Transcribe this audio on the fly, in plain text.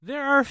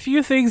There are a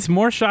few things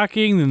more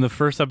shocking than the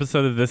first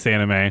episode of this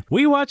anime.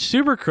 We watched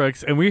Super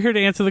Crooks, and we're here to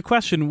answer the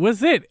question,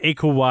 was it a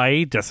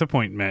kawaii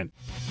disappointment?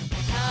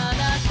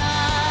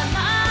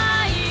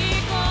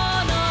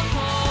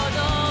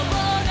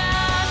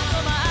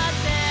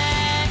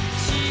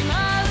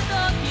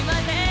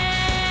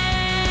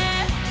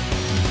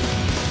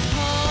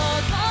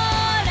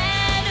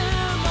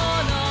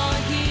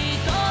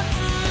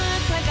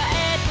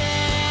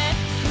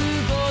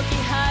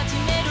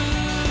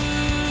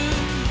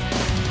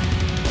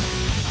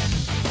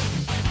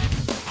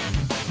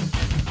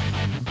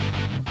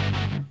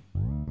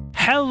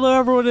 Hello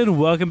everyone and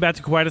welcome back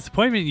to Kawaii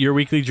Disappointment, your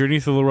weekly journey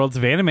through the worlds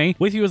of anime.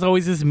 With you as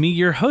always is me,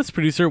 your host,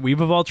 producer,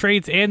 weeb of all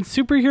trades, and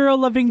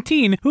superhero-loving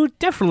teen who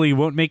definitely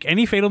won't make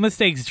any fatal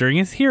mistakes during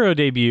his hero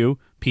debut,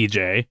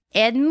 PJ.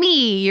 And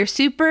me, your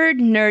super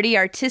nerdy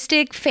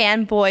artistic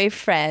fanboy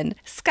friend,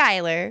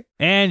 Skylar.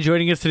 And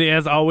joining us today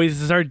as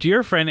always is our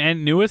dear friend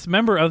and newest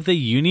member of the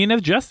Union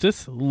of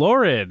Justice,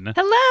 Lauren.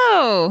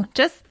 Hello!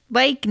 Just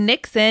like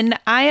Nixon,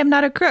 I am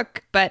not a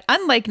crook. But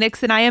unlike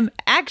Nixon, I am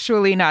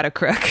actually not a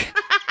crook.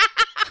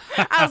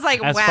 I was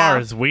like, as wow. As far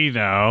as we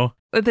know.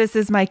 This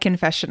is my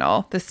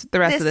confessional, the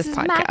rest of this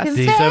podcast.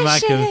 These are my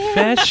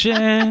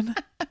confession.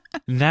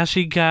 Now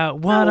she got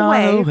one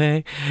on the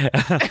way.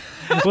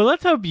 Well,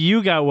 let's hope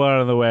you got one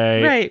on the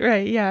way.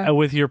 Right, yeah.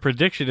 With your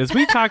prediction as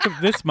we talk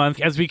this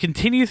month, as we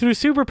continue through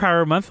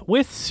Superpower Month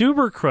with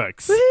Super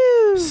Crooks.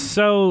 Woo!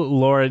 So,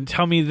 Lauren,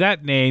 tell me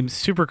that name,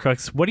 Super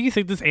Crooks. What do you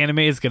think this anime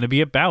is going to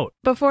be about?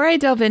 Before I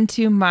delve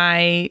into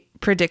my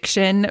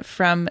prediction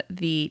from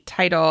the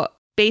title,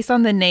 based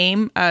on the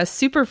name,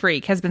 Super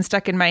Freak has been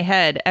stuck in my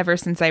head ever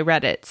since I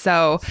read it.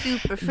 So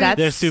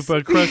they're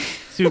super crooks,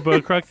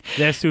 super crooks,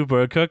 they're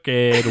super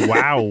crooked.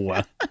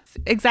 Wow.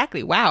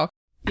 Exactly. Wow.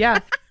 Yeah.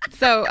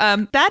 So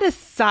that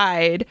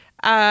aside,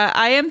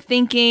 I am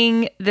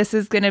thinking this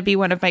is going to be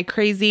one of my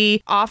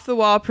crazy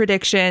off-the-wall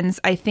predictions.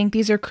 I think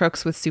these are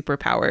crooks with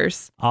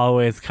superpowers.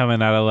 Always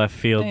coming out of left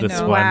field, this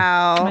one.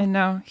 Wow. I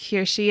know.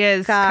 Here she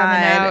is God.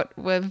 coming out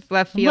with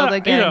left field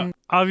again. You know,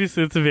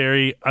 obviously, it's a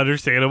very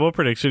understandable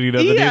prediction. You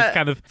know, the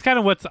name's kind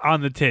of what's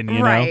on the tin, you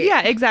know?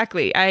 Yeah,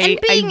 exactly. I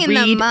being in the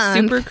read month.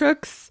 Super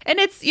Crooks, and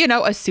it's, you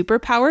know, a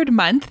super-powered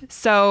month.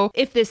 So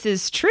if this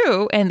is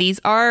true, and these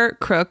are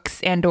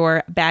crooks and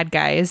or bad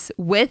guys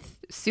with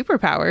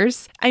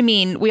superpowers, I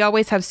mean, we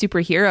always have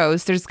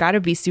superheroes. There's got to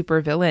be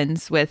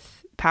supervillains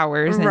with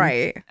powers. And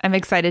right. I'm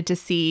excited to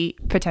see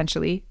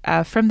potentially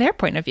from their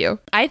point of view.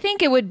 I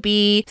think it would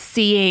be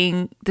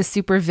seeing the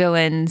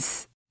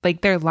supervillains,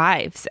 like their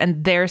lives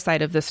and their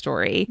side of the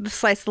story. The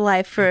slice of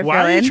life for a Why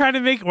villain. are you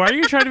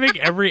trying to make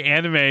every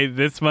anime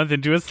this month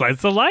into a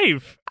slice of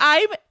life?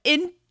 I'm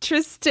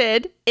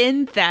interested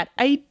in that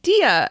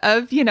idea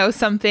of, you know,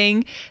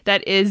 something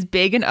that is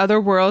big and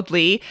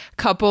otherworldly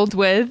coupled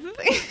with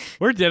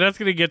We're dead ass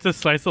gonna get to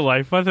slice of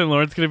life month and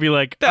Lauren's gonna be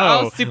like,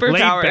 all laid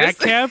superpowers. back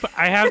camp?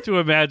 I have to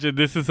imagine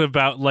this is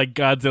about like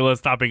Godzilla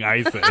stopping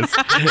ISIS.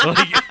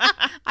 Like,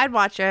 I'd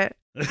watch it.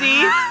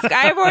 See,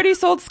 I've already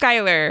sold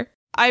Skylar.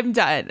 I'm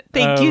done.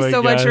 Thank you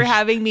so much for gosh.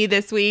 having me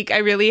this week. I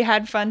really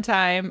had fun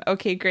time.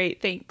 Okay,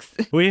 great. Thanks.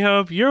 we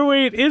hope your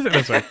wait isn't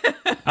this way.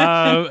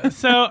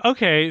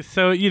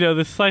 So you know,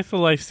 the slice of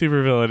life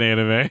supervillain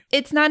anime.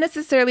 It's not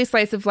necessarily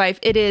slice of life.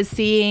 It is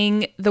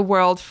seeing the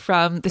world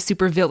from the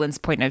supervillain's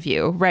point of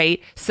view, right?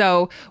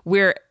 So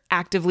we're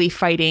actively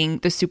fighting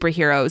the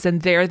superheroes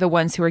and they're the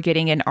ones who are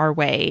getting in our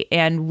way.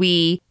 And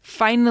we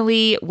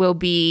finally will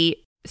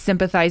be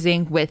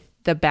sympathizing with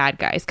the bad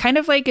guys, kind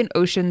of like an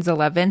Ocean's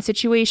 11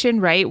 situation,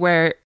 right?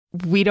 Where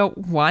we don't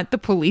want the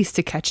police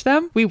to catch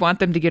them. We want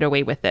them to get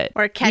away with it.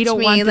 Or catch we don't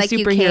me want like the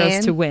you superheroes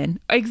can. to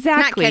win.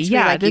 Exactly. Not catch me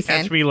yeah. like you this-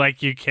 can. Catch me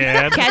like you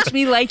can. Catch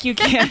me like you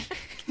can.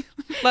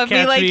 Love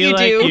Catch me like you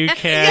do. You can.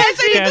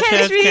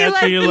 Catch me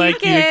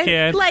like you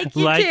can. Like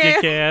you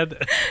can.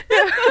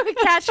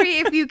 Catch me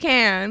if you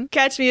can.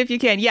 Catch me if you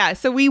can. Yeah.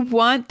 So we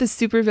want the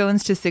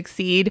supervillains to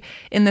succeed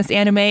in this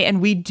anime,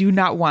 and we do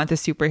not want the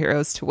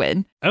superheroes to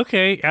win.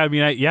 Okay. I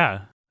mean,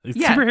 Yeah.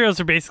 Superheroes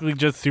are basically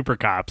just super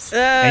cops.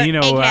 And you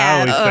know what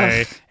I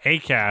always say?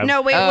 ACAB.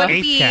 No, wait, would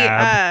it be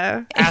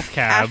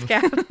ASCAB.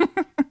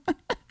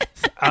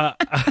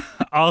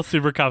 All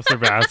super cops are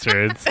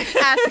bastards.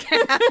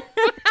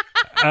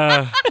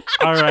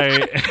 All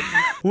right.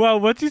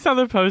 Well, once you saw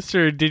the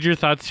poster, did your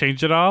thoughts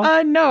change at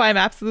all? No, I'm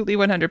absolutely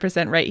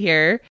 100% right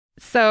here.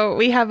 So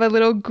we have a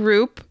little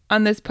group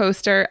on this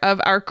poster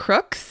of our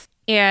crooks,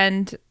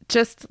 and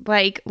just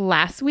like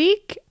last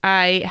week,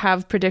 I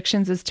have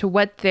predictions as to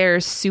what their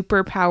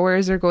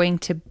superpowers are going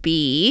to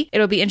be.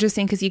 It'll be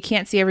interesting because you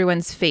can't see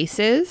everyone's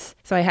faces.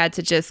 So I had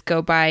to just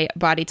go by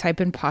body type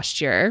and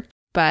posture.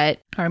 But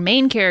our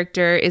main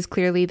character is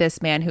clearly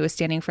this man who is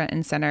standing front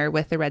and center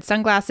with the red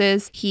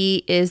sunglasses.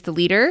 He is the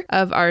leader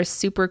of our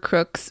Super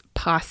Crooks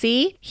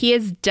posse. He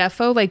is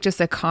defo, like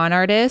just a con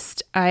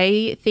artist.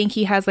 I think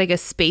he has like a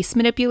space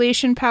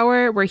manipulation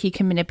power where he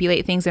can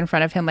manipulate things in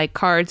front of him like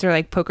cards or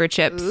like poker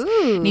chips.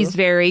 Ooh. And he's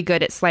very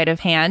good at sleight of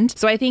hand.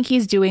 So I think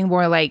he's doing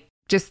more like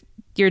just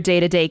your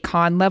day-to-day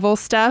con level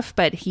stuff,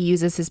 but he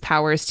uses his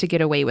powers to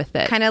get away with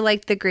it. Kind of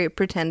like the Great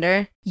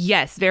Pretender.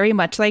 Yes, very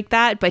much like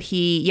that, but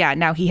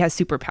now he has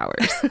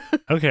superpowers.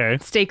 Okay.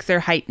 Stakes are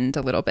heightened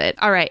a little bit.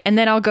 All right, and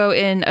then I'll go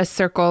in a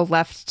circle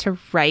left to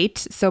right.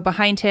 So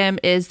behind him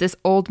is this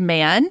old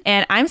man,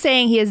 and I'm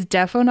saying he is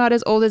defo not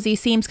as old as he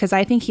seems because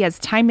I think he has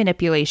time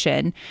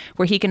manipulation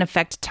where he can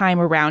affect time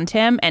around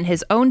him and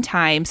his own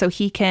time so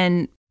he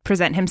can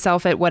present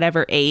himself at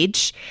whatever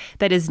age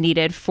that is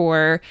needed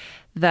for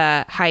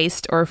the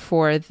heist or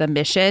for the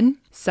mission.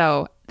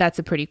 So that's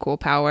a pretty cool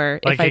power.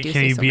 Like, if I do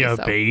can say he so be myself.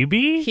 a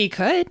baby? He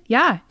could,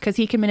 yeah, because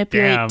he can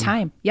manipulate Damn.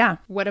 time. Yeah,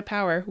 what a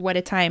power, what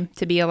a time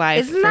to be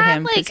alive Isn't for that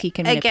him because like, he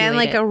can again,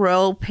 like manipulate a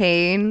Royal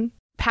Pain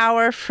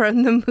power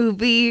from the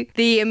movie,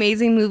 the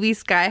amazing movie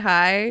Sky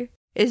High?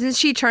 Isn't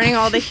she turning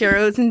all the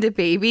heroes into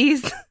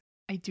babies?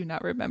 I do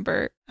not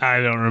remember.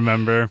 I don't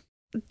remember.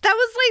 That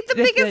was like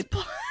the That's biggest it.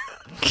 plot.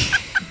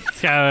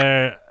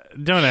 Skylar,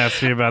 don't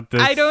ask me about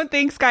this. I don't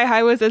think Sky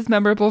High was as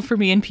memorable for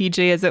me and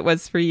PJ as it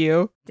was for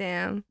you.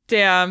 Damn.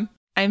 Damn,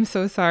 I'm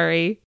so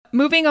sorry.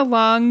 Moving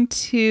along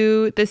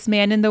to this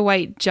man in the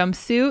white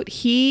jumpsuit,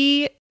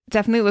 he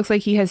definitely looks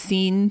like he has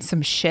seen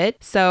some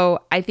shit. So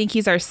I think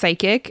he's our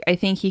psychic. I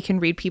think he can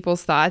read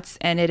people's thoughts,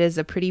 and it is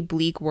a pretty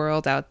bleak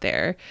world out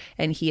there.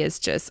 And he is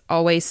just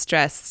always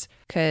stressed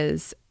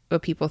because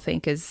what people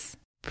think is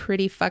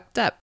pretty fucked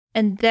up.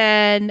 And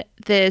then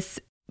this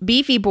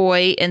beefy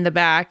boy in the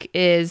back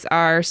is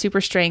our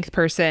super strength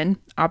person,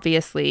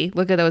 obviously.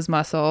 Look at those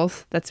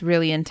muscles. That's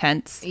really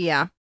intense.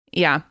 Yeah.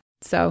 Yeah.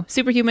 So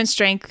superhuman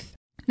strength.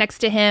 Next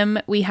to him,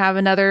 we have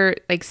another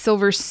like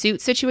silver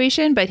suit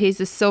situation, but he's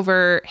a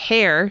silver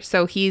hair.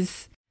 So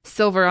he's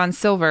silver on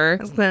silver.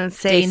 I was going to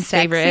say Dane's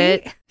sexy.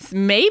 favorite.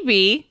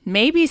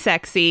 Maybe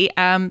sexy.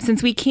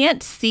 Since we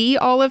can't see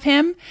all of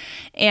him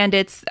and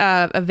it's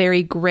a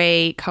very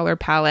gray color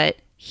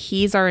palette,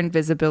 he's our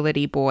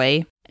invisibility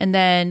boy. And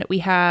then we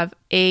have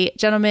a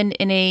gentleman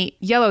in a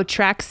yellow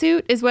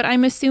tracksuit is what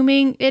I'm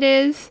assuming it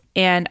is.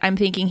 And I'm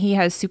thinking he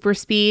has super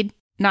speed.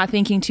 Not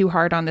thinking too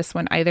hard on this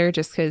one either,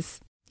 just because,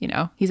 you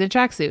know, he's a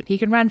tracksuit. He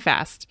can run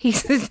fast.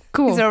 He's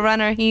Cool. He's a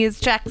runner. He's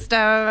track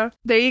star.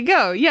 There you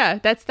go. Yeah,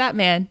 that's that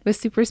man with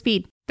super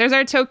speed. There's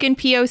our token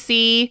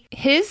POC.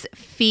 His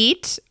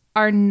feet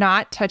are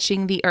not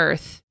touching the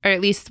earth, or at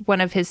least one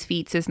of his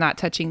feet is not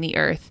touching the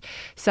earth.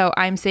 So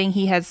I'm saying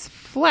he has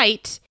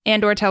flight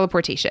and or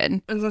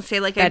teleportation. I was going to say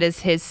like That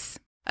is his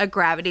a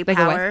gravity like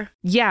a what? power.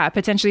 Yeah,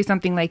 potentially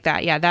something like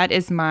that. Yeah, that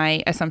is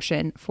my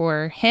assumption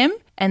for him.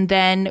 And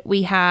then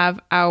we have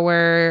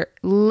our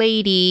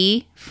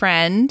lady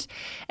friend,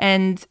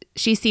 and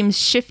she seems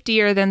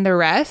shiftier than the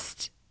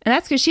rest. And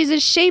that's because she's a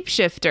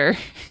shapeshifter.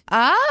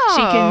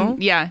 Oh.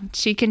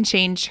 She can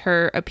change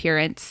her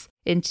appearance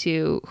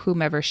into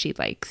whomever she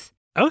likes.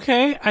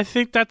 Okay, I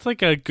think that's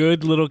like a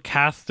good little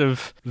cast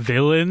of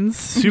villains,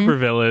 super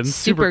villains,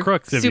 super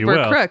crooks, if you will.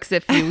 Super crooks,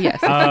 if you, yes.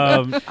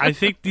 I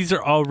think these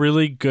are all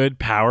really good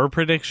power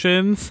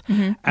predictions,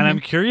 and I'm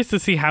curious to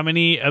see how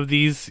many of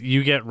these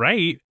you get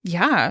right.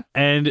 Yeah.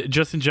 And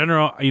just in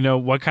general, you know,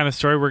 what kind of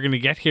story we're going to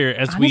get here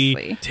as we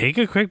Honestly. take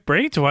a quick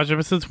break to watch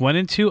episodes 1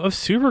 and 2 of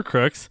Super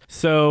Crooks.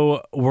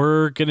 So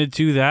we're going to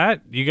do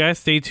that. You guys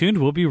stay tuned.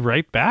 We'll be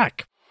right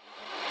back.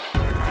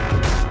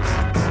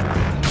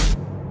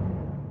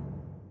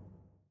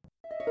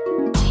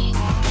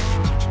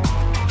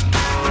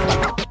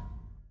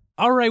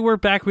 All right, we're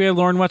back. We had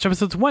Lauren watch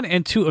episodes 1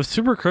 and 2 of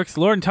Super Crooks.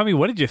 Lauren, tell me,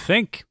 what did you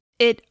think?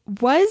 It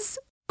was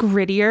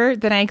grittier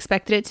than I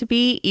expected it to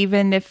be,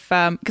 even if,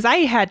 because I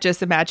had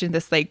just imagined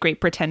this like Great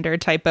Pretender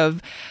type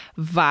of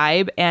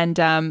vibe, and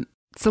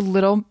it's a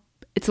little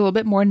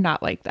bit more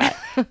not like that.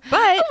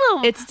 But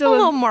it's still a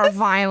little more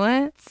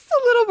violent. It's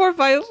a little more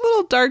violent, a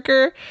little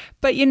darker.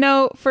 But you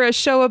know, for a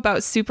show about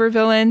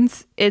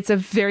supervillains, it's a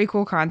very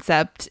cool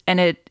concept, and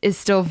it is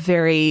still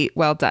very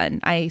well done.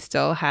 I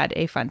still had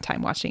a fun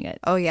time watching it.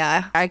 Oh,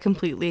 yeah. I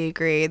completely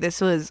agree. This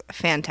was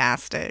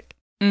fantastic.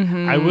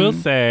 I will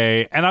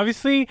say, and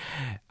obviously,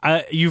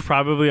 you've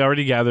probably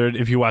already gathered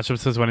if you watch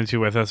episodes 1 and 2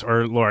 with us,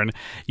 or Lauren,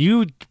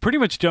 you pretty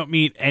much don't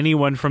meet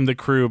anyone from the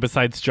crew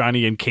besides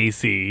Johnny and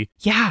Casey.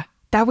 Yeah,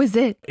 that was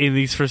it. In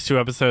these first 2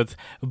 episodes.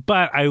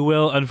 But I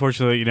will,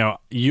 unfortunately, you know,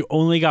 you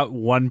only got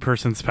one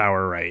person's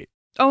power right.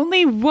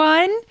 Only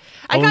one?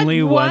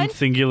 Only one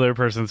singular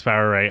person's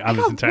power right on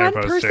this entire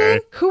poster. Person?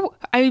 Who?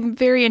 I'm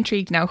very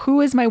intrigued now.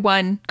 Who is my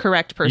one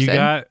correct person? You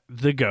got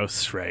the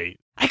ghost right.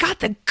 I got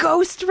the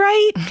ghost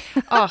right?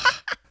 Oh,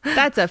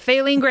 that's a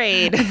failing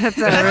grade. That's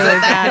a really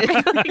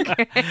bad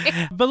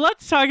grade. But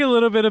let's talk a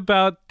little bit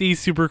about the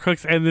Super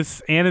Crooks and this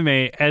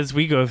anime as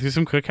we go through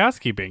some quick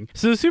housekeeping.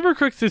 So Super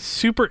Crooks is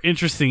super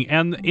interesting,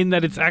 and in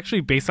that it's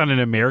actually based on an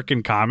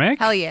American comic.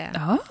 Hell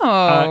yeah.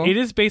 Oh. It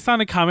is based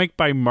on a comic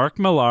by Mark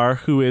Millar,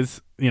 who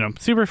is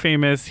super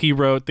famous. He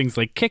wrote things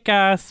like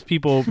Kick-Ass.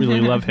 People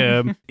really love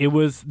him.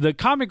 The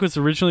comic was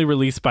originally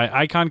released by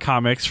Icon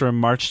Comics from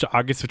March to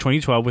August of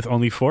 2012 with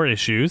only 4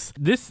 issues.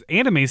 This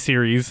anime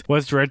series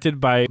was directed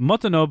by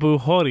Motonobu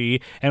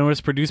Hori and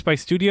was produced by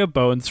Studio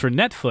Bones for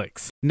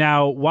Netflix.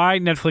 Now, why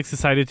Netflix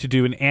decided to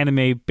do an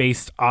anime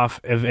based off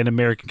of an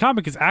American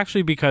comic is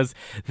actually because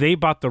they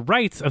bought the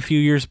rights a few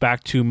years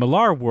back to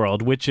Millar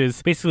World, which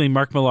is basically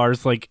Mark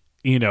Millar's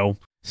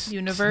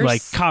universe,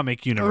 like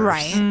comic universe,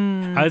 Right.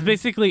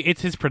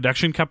 It's his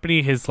production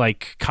company, his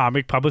like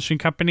comic publishing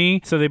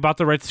company. So they bought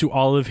the rights to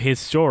all of his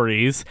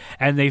stories,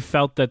 and they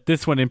felt that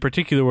this one in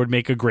particular would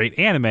make a great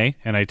anime,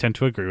 and I tend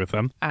to agree with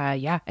them.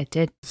 Yeah, I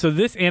did. So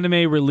this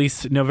anime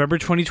released November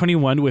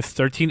 2021 with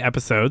 13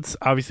 episodes.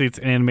 Obviously, it's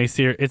an anime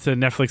series. It's a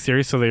Netflix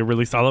series, so they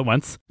released all at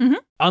once. Mm-hmm.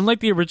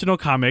 Unlike the original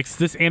comics,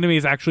 this anime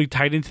is actually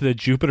tied into the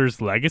Jupiter's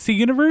Legacy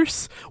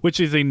universe, which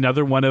is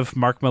another one of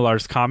Mark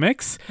Millar's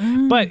comics.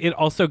 But it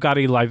also got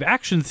a live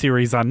action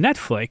series on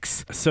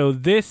Netflix. So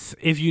this,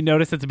 if you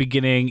notice at the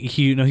beginning,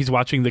 he's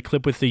watching the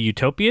clip with the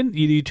Utopian. The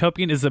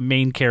Utopian is the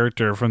main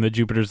character from the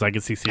Jupiter's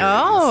Legacy series.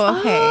 Oh,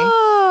 okay.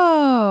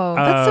 Oh,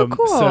 that's so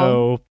cool.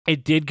 So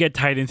it did get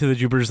tied into the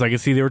Jupiter's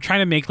Legacy. They were trying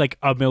to make like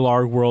a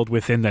Millar world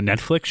within the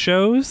Netflix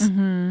shows.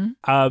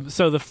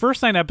 So the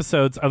first 9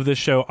 episodes of this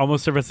show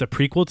almost serve as a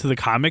prequel to the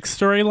comics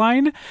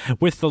storyline,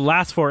 with the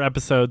last 4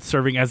 episodes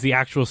serving as the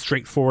actual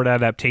straightforward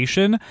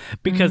adaptation,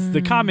 because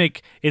the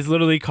comic is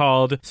literally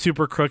called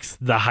Super Crooks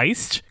The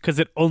Heist, because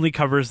it only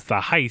covers the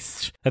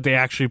heist that they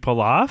actually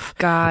pull off.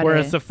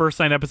 Whereas the first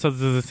 9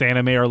 episodes of this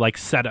anime are like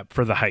set up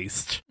for the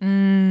heist.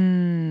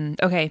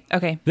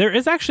 Okay. There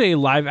is actually a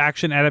live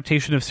action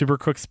adaptation of Super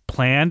Crooks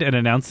planned and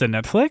announced on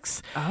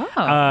Netflix.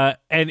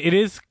 And it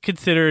is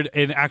considered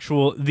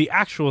the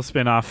actual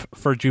spin-off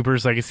for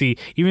Jupiter's Legacy,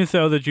 even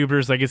though the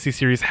Jupiter's Legacy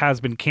series has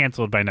been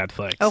canceled by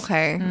Netflix.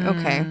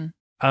 Okay.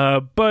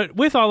 But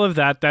with all of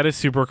that is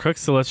Super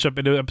Crooks. So let's jump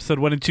into episode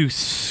 1 and 2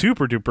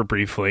 super duper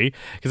briefly,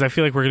 because I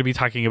feel like we're going to be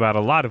talking about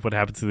a lot of what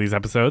happens in these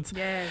episodes.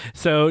 Yes.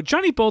 So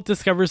Johnny Bolt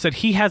discovers that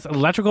he has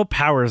electrical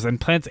powers and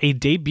plans a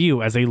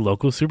debut as a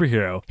local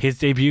superhero. His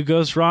debut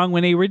goes wrong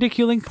when a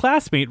ridiculing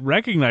classmate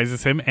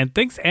recognizes him and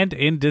things end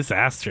in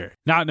disaster.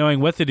 Not knowing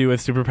what to do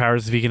with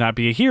superpowers if he cannot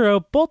be a hero,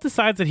 Bolt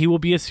decides that he will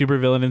be a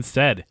supervillain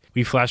instead.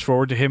 We flash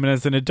forward to him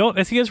as an adult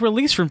as he is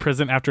released from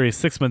prison after a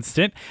 6-month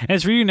stint and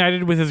is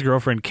reunited with his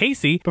girlfriend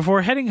Casey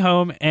before heading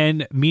home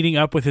and meeting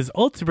up with his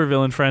old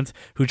supervillain friends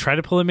who try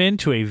to pull him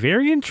into a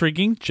very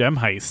intriguing gem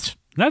heist.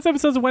 And that's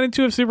episodes 1 and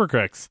 2 of Super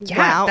Crooks. Yeah,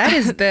 Wow. that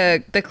is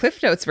the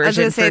Cliff Notes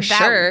version for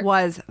sure. That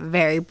was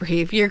very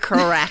brief. You're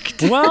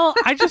correct. Well,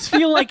 I just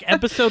feel like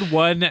episode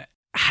 1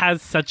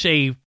 has such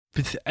a...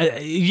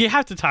 you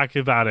have to talk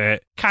about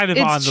it kind of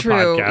It's on the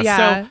true. podcast.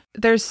 Yeah, So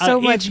there's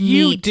so much if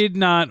you meat. did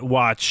not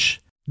watch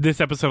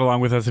this episode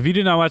along with us, if you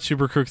did not watch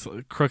Super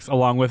Crooks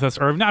along with us,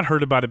 or have not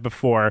heard about it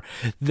before,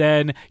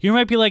 then you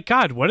might be like,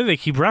 God, what do they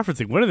keep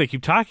referencing? What do they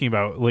keep talking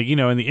about? Like,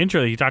 in the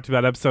intro, he talked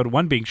about episode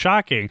 1 being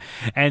shocking,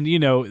 and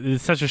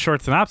it's such a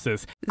short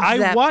synopsis.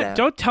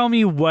 Don't tell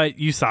me what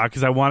you saw,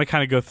 because I want to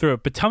kind of go through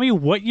it, but tell me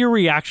what your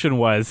reaction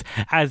was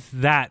as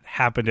that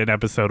happened in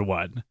episode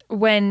 1.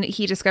 When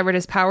he discovered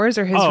his powers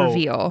or his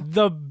reveal?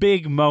 The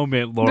big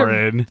moment,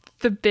 Lauren.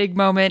 The big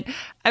moment.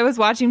 I was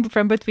watching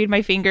from between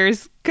my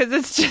fingers because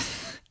it's just...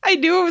 I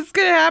knew it was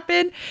going to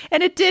happen,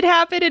 and it did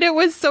happen, and it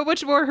was so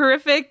much more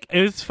horrific.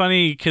 It was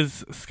funny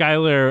because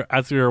Skylar,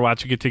 as we were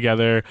watching it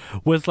together,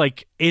 was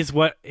like, is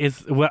what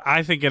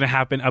I think going to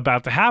happen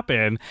about to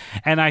happen?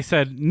 And I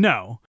said,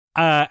 no.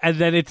 And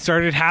then it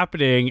started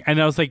happening,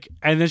 and I was like,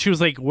 and then she was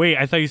like, wait,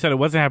 I thought you said it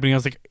wasn't happening. I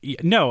was like,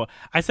 no,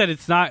 I said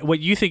it's not. What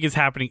you think is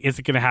happening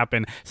isn't going to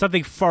happen.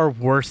 Something far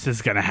worse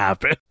is going to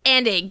happen.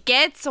 And it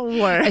gets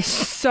worse.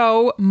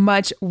 So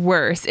much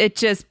worse. It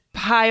just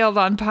piled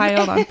on. So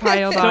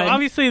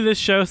obviously this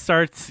show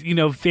starts,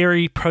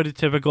 very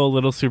prototypical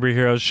little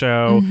superhero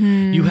show.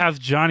 Mm-hmm. You have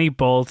Johnny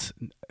Bolt.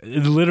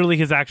 Literally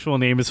his actual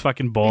name is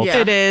fucking Bolt. Yeah.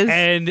 It is.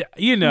 And,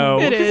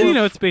 It is.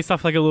 it's based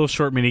off like a little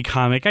short mini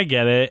comic. I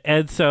get it.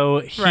 And so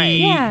he Right.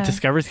 Yeah.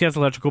 discovers he has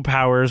electrical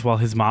powers while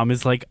his mom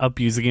is like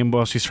abusing him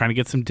while she's trying to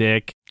get some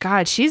dick.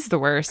 God, she's the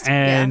worst.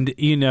 And,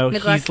 he's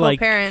Neglectful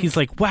parents. he's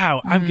like, wow,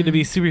 I'm going to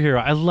be a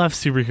superhero. I love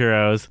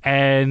superheroes.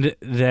 And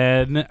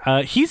then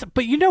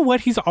but you know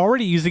what? He's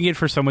already using it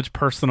for so much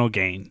personal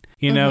gain,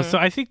 So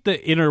I think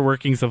the inner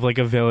workings of like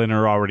a villain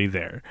are already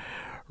there.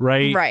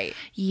 Right? Right.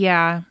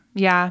 Yeah.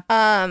 Yeah,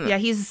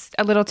 he's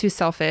a little too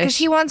selfish. Because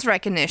he wants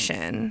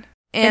recognition.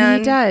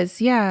 And he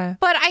does, yeah.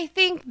 But I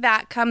think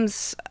that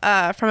comes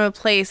from a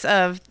place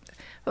of...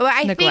 Well,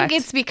 I Neglect. think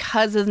it's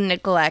because of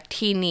neglect.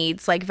 He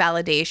needs like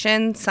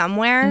validation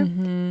somewhere.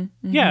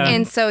 Yeah.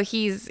 And so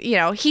he's,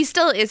 he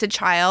still is a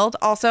child.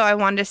 Also, I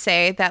wanted to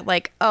say that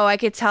I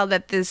could tell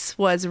that this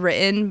was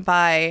written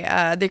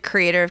by the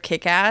creator of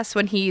Kick-Ass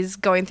when he's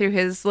going through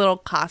his little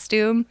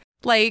costume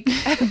like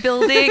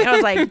building. I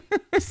was like,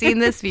 seen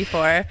this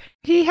before.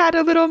 He had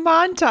a little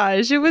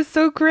montage. It was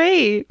so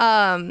great.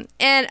 And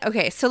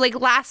okay, so like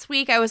last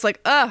week I was like,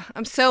 ugh,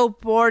 I'm so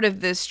bored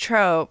of this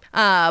trope.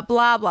 Blah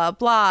blah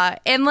blah.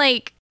 And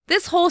like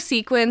this whole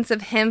sequence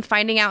of him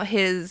finding out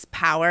his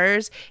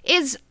powers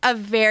is a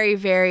very,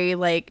 very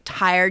like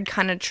tired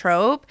kind of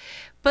trope.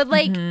 But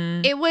like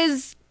it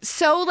was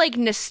so like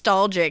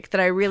nostalgic that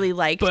I really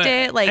liked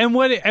it. Like, and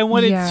what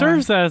it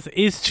serves as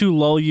is to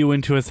lull you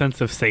into a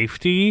sense of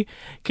safety,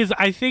 because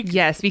I think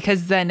yes,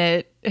 because then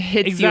it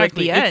hits you at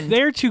the end. It's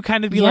there to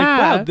kind of be like,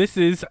 wow, this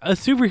is a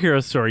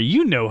superhero story.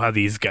 You know how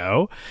these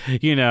go,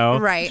 you know,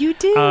 right? You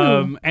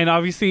do. And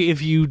obviously,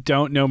 if you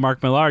don't know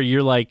Mark Millar,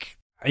 you're like,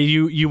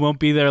 you won't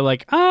be there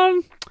like,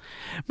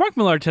 Mark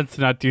Millar tends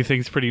to not do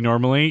things pretty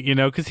normally, you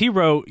know, because he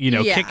wrote, you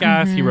know,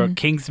 Kick-Ass, he wrote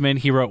Kingsman,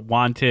 he wrote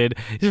Wanted.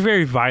 These are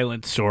very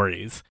violent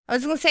stories. I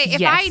was going to say,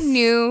 if I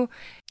knew,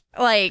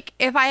 like,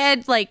 if I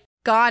had, like,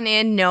 gone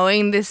in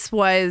knowing this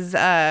was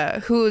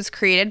who it was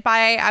created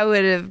by, I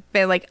would have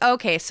been like,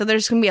 okay, so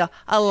there's going to be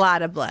a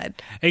lot of blood.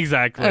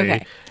 Exactly.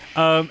 Okay.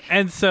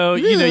 And so,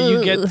 you know,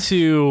 you get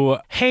to,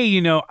 hey,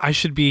 you know, I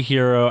should be a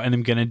hero and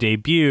I'm going to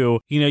debut.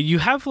 You know, you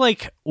have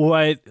like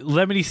what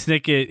Lemony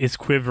Snicket is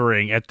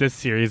quivering at this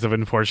series of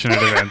unfortunate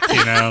events,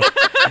 you know,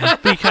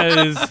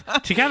 because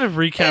to kind of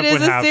recap what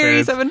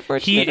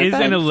happens, he is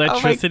an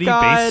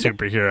electricity-based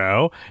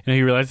superhero. You know,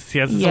 he realizes he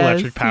has his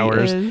electric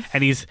powers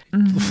and he's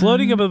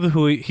floating above the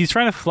he's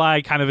trying to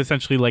fly kind of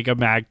essentially like a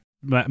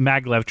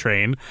maglev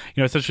train,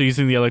 you know, essentially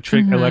using the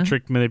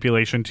electric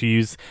manipulation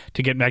to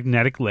get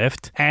magnetic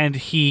lift, and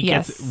he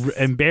gets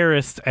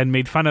embarrassed and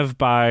made fun of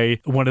by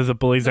one of the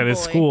bullies at his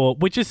school,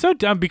 which is so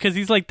dumb because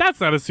he's like, that's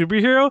not a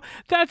superhero,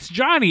 that's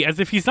Johnny, as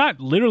if he's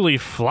not literally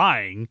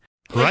flying.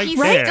 Right he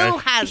there. Still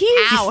has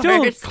He's powers.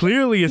 still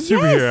clearly a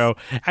superhero.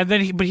 And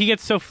then he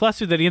gets so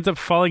flustered that he ends up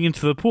falling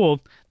into the pool.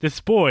 This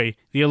boy,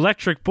 the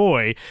electric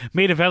boy,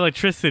 made of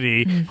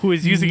electricity, who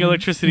is using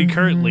electricity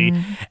currently.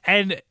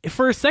 And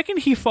for a second,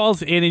 he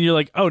falls in, and you're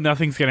like, oh,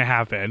 nothing's going to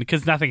happen,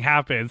 because nothing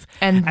happens.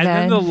 And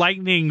then the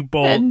lightning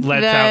bolt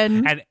lets out,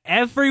 and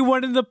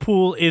everyone in the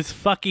pool is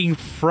fucking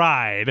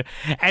fried.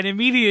 And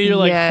immediately, you're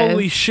like,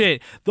 holy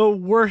shit, the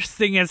worst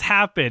thing has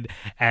happened.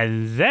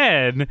 And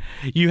then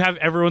you have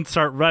everyone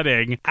start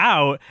running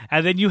out,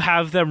 and then you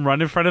have them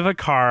run in front of a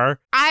car.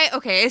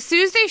 As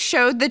soon as they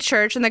showed the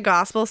church and the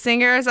gospel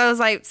singers, I was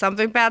like,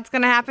 something bad's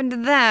gonna happen to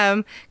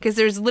them, because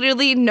there's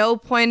literally no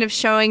point of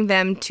showing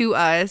them to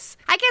us.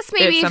 I guess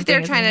maybe if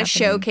they're trying to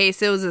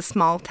showcase it was a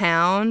small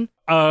town.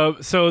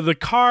 So the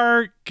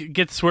car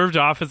gets swerved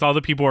off as all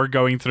the people are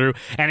going through,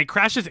 and it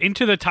crashes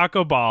into the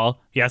Taco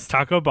Ball. Yes,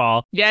 Taco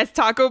Ball. Yes,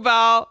 Taco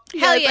Ball.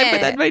 Hell yeah. I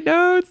put that in my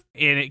notes.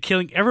 And it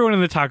killing everyone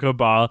in the Taco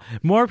Ball.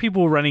 More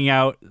people run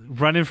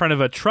in front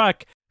of a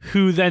truck,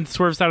 who then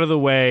swerves out of the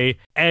way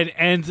and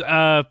ends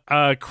up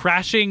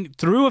crashing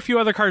through a few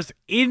other cars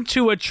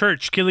into a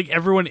church, killing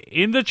everyone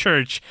in the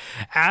church.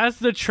 As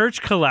the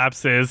church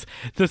collapses,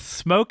 the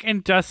smoke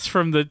and dust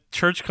from the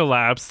church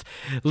collapse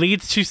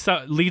leads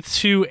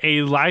to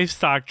a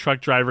livestock truck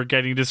driver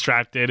getting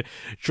distracted,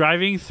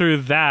 driving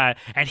through that,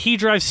 and he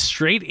drives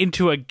straight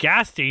into a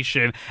gas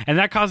station, and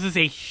that causes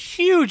a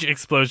huge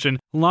explosion,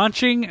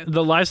 launching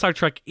the livestock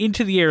truck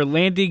into the air,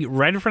 landing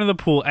right in front of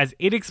the pool as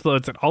it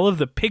explodes, and all of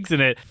the pigs in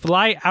it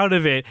fly out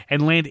of it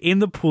and land in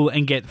the pool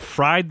and get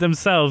fried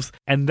themselves,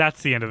 and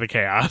that's the end of the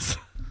chaos.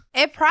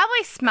 It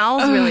probably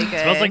smells really good.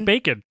 It smells like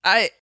bacon.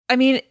 I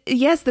mean,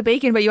 yes, the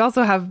bacon, but you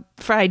also have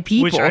fried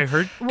people. Which I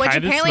heard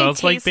kind of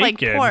smells like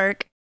bacon. Like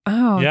pork.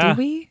 Oh, yeah. Do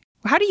we?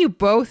 How do you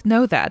both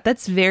know that?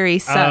 That's very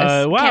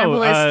sus.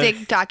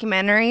 Cannibalistic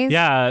documentaries.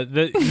 Yeah,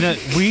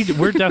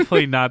 we're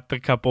definitely not the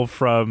couple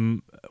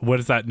from, what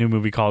is that new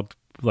movie called?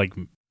 Like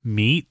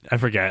Meat? I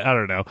forget. I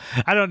don't know.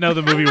 I don't know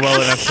the movie well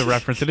enough to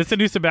reference it. It's a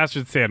new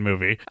Sebastian Stan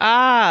movie.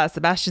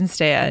 Sebastian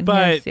Stan.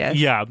 But yes.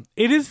 Yeah,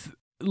 it is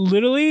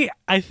literally,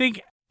 I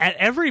think at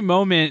every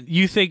moment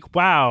you think,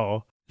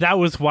 wow, that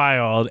was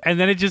wild. And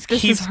then it just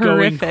keeps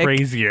going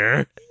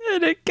crazier.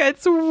 And it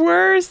gets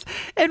worse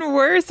and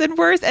worse and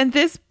worse. And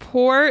this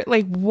poor,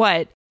 13,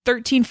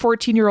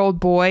 14-year-old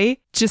boy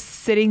just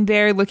sitting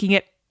there looking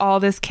at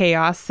all this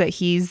chaos that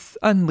he's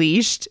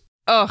unleashed.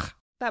 Ugh.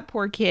 That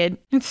poor kid.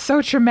 It's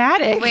so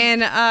traumatic.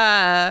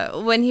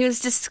 When he was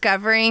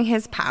discovering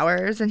his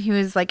powers and he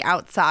was like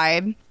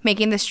outside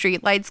making the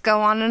street lights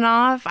go on and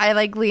off, I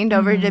leaned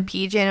over to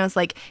PJ and I was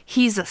like,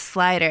 he's a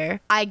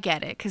slider. I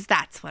get it, because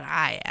that's what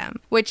I am.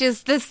 Which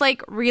is this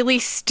really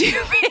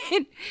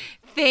stupid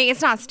thing.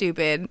 It's not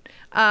stupid.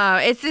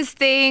 It's this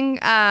thing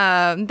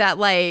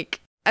that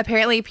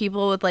apparently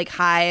people with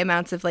high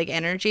amounts of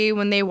energy,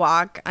 when they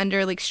walk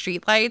under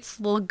street lights,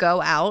 will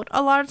go out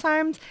a lot of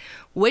times,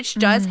 which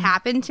does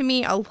happen to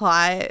me a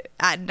lot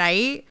at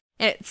night.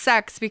 And it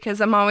sucks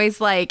because I'm always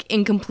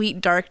in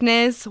complete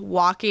darkness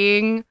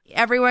walking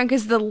everyone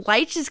because the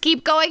lights just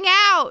keep going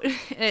out.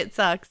 And it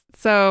sucks.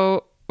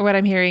 So what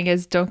I'm hearing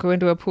is don't go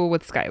into a pool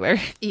with Skylar.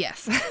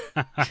 Yes.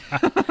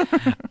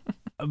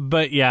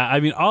 But yeah, I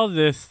mean, all of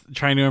this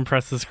trying to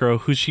impress this girl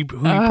who he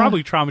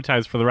probably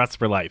traumatized for the rest of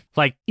her life.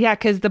 Like, Yeah,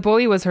 because the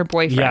bully was her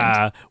boyfriend.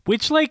 yeah,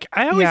 which like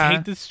I always Yeah.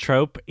 hate this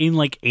trope in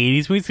like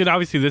 80s movies. And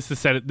obviously,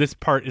 this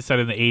part is set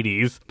in the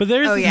 80s. But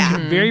there's Oh, this yeah.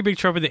 very big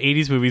trope in the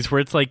 80s movies where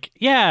it's like,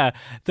 yeah,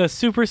 the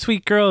super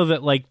sweet girl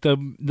that like the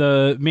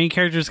main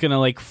character is gonna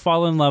like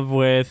fall in love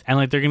with, and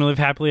like they're gonna live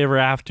happily ever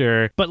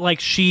after. But like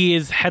she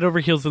is head over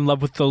heels in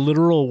love with the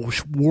literal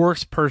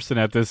worst person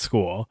at this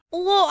school.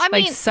 Well, I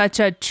Like mean, such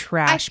a I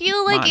trash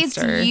feel like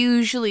monster. it's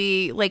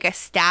usually like a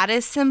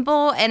status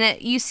symbol,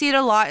 and you see it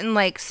a lot in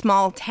like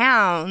small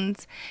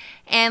towns.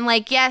 And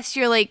like, yes,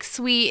 you're like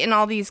sweet and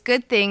all these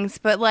good things,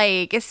 but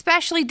like,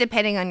 especially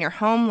depending on your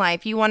home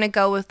life, you want to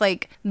go with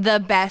like the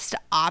best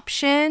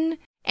option.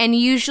 And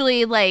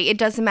usually, like, it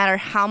doesn't matter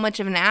how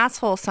much of an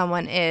asshole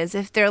someone is.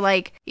 If they're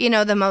like,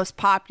 the most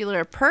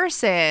popular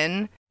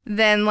person,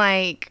 then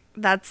like,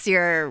 that's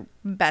your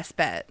best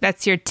bet.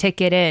 That's your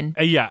ticket in.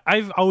 Yeah,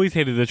 I've always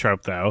hated the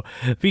trope though,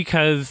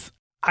 because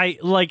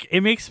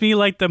it makes me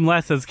like them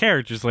less as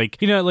characters. Like,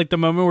 like the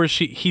moment where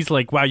he's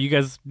like, wow, you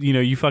guys,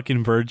 you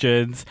fucking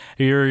virgins,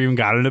 you even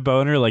got in a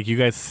boner, like you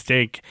guys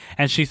stink.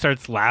 And she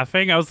starts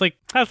laughing. I was like,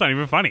 that's not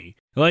even funny.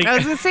 Like, I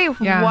was gonna say,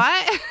 Yeah.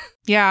 what?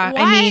 Yeah,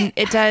 What? I mean,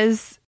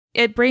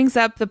 it brings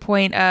up the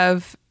point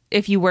of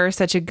if you were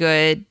such a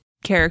good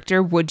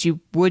character, would you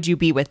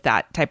be with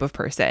that type of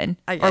person?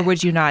 Okay. Or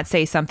would you not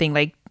say something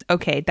like,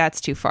 okay,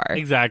 that's too far?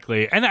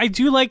 exactly. And I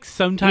do like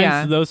sometimes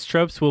Yeah. those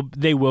tropes will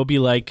be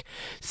like,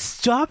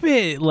 stop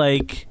it,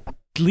 like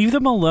leave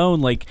them alone,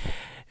 like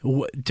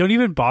don't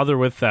even bother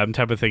with them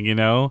type of thing,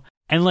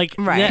 And like,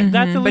 Right.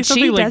 that's at But least she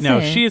something like, no,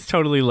 doesn't. she is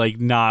totally like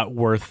not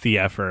worth the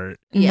effort.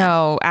 Yeah.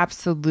 No,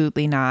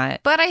 absolutely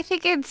not. But I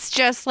think it's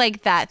just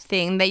like that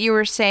thing that you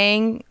were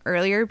saying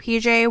earlier,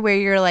 PJ, where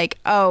you're like,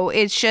 oh,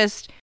 it's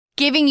just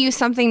giving you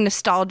something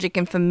nostalgic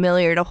and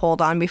familiar to hold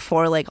on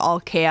before like all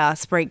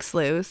chaos breaks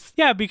loose.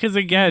 Yeah, because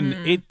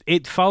again,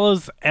 it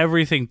follows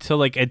everything to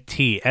like a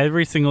T,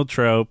 every single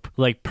trope,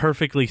 like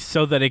perfectly,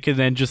 so that it can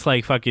then just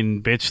like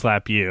fucking bitch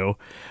slap you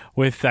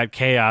with that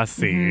chaos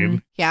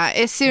scene. Yeah,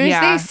 as soon as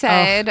Yeah. they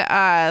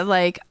said,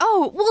 like,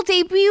 oh, we'll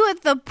debut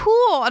at the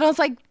pool. And I was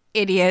like,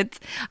 idiots.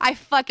 I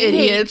fucking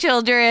hate Idiots.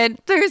 children.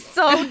 They're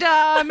so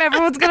dumb.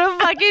 Everyone's gonna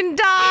fucking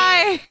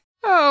die.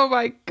 Oh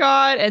my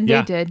God. And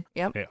Yeah. they did.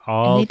 Yep. They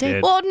all And they did.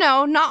 did. Well,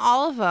 no, not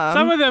all of them.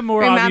 Some of them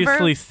were remember?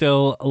 obviously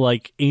still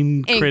like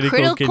in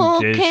critical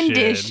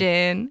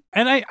condition.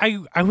 And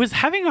I was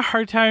having a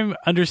hard time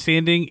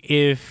understanding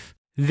if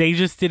they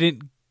just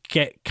didn't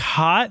get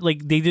caught,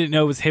 like they didn't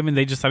know it was him and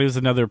they just thought he was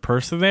another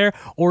person there,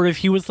 or if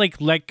he was like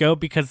let go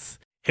because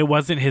it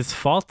wasn't his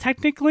fault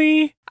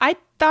technically. I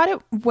thought it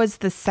was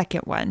the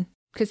second one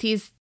because he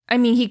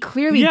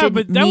clearly Yeah, didn't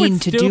but that mean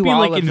would to still do be all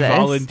like of this.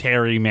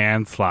 involuntary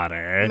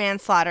manslaughter.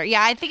 Manslaughter.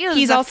 Yeah, I think it was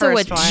He's the also a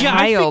first one. Yeah,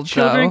 I think Child,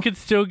 children though. could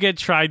still get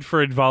tried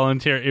for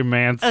involuntary I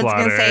manslaughter. was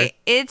gonna say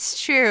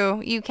it's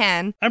true. You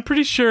can. I'm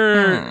pretty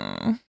sure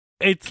Hmm.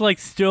 it's like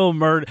still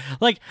murder.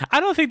 Like, I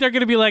don't think they're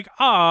gonna be like,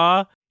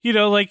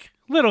 like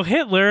little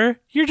Hitler,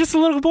 you're just a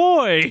little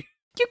boy.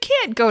 You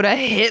can't go to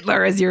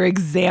Hitler as your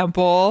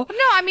example. No,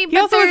 I mean, He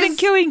but also there's wasn't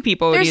killing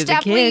people when he There's was a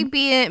definitely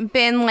kid.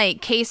 been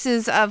like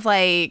cases of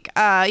like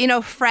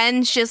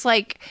friends just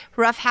like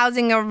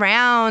roughhousing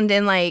around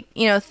and like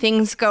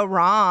things go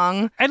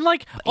wrong. And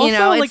like also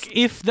it's- like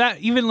if that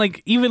even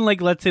like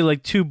let's say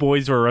like two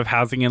boys were of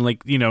housing and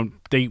like they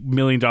 $1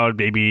 million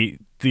baby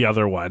the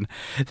other one.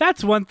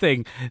 That's one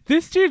thing.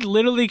 This dude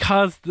literally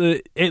caused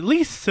the at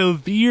least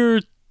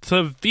severe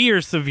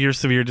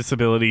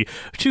disability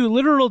to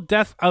literal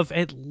death of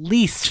at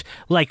least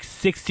like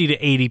 60 to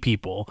 80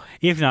 people,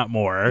 if not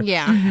more.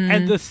 Yeah.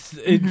 And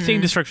the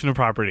insane destruction of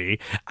property.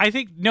 I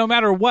think no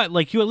matter what,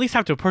 like you at least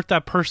have to put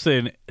that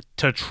person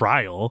to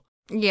trial.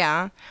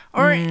 Yeah.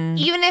 Or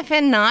even if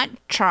in not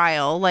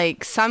trial,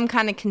 like some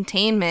kind of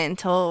containment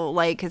until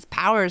like his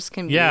powers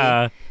can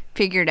be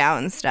figured out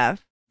and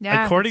stuff.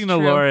 Yeah, According that's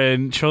to true.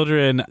 Lauren,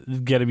 children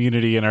get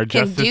immunity in our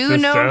Can justice do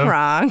system. no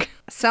wrong.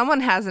 Someone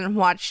hasn't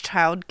watched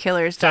Child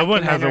Killers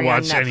Someone hasn't documentary on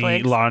watched any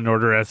Netflix. Law and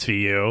Order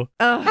SVU.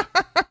 Ugh.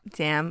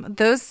 Damn,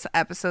 those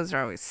episodes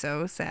are always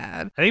so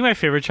sad. I think my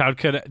favorite child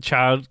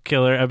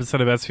killer episode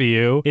of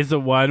SVU is the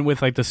one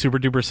with like the super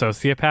duper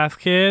sociopath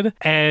kid,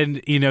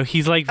 and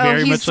he's like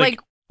very much like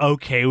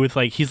okay with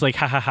like he's like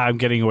ha, I'm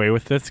getting away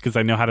with this because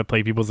I know how to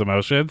play people's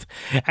emotions,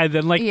 and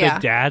then like the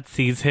dad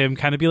sees him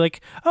kind of be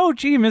like, oh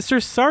gee mister,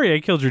 sorry I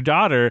killed your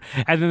daughter,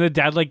 and then the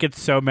dad like gets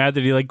so mad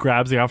that he like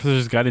grabs the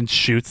officer's gun and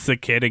shoots the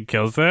kid and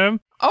kills him.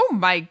 Oh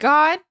my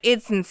God.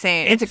 It's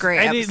insane. It's a great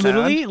and episode. it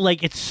literally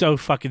like it's so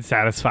fucking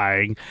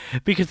satisfying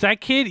because that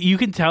kid, you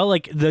can tell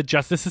like the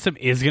justice system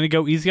is gonna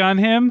go easy on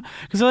him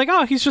because they're like,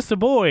 oh, he's just a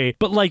boy,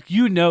 but like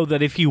that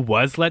if he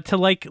was let to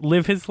like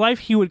live his life,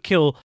 he would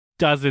kill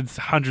dozens,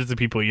 hundreds of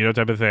people,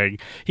 type of thing.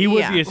 He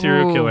would be a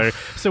serial killer.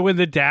 So when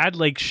the dad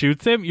like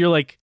shoots him, you're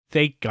like,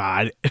 thank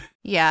God.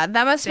 Yeah,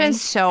 that must have been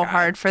so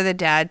hard for the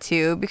dad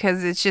too,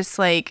 because it's just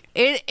like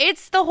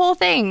it's the whole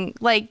thing.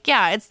 Like,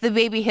 yeah, it's the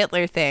baby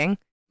Hitler thing.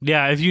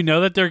 Yeah, if you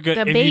know that they're good,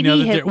 The if you know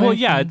baby that they're Hitler well,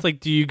 yeah, thing. it's like,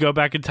 do you go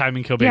back in time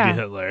and kill baby Yeah.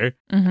 Hitler?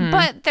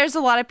 But there's a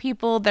lot of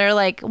people, they're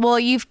like, well,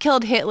 you've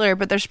killed Hitler,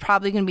 but there's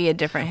probably going to be a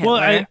different Hitler.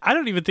 Well, I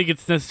don't even think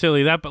it's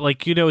necessarily that, but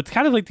like, it's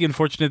kind of like the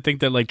unfortunate thing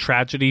that like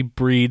tragedy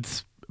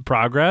breeds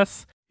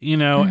progress.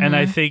 And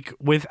I think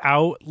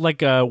without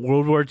like a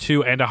World War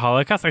II and a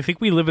Holocaust, I think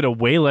we live in a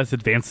way less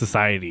advanced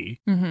society.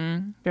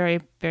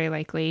 Very, very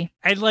likely.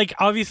 And like,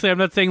 obviously, I'm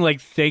not saying like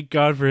thank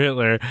God for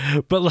Hitler,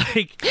 but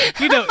like,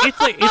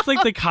 it's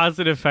like the cause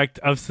and effect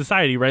of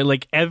society, right?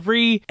 Like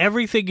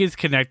everything is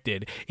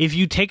connected. If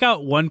you take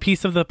out one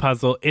piece of the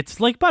puzzle, it's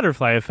like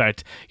butterfly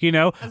effect. I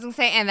was going to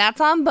say, and that's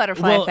on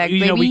Butterfly Effect,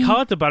 baby. We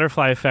call it the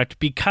butterfly effect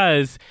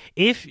because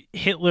if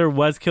Hitler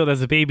was killed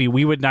as a baby,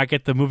 we would not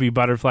get the movie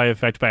Butterfly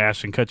Effect by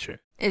Ashton Kutcher.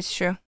 It's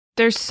true.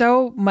 There's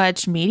so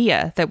much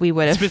media that we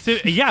would have.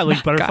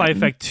 Like Butterfly gotten.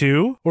 Effect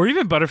 2 or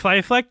even Butterfly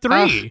Effect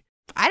 3.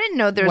 I didn't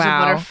know there was a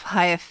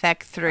Butterfly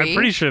Effect 3. I'm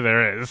pretty sure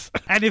there is.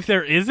 And if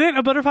there isn't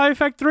a Butterfly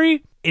Effect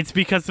 3, it's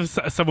because of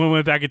someone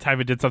went back in time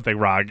and did something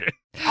wrong.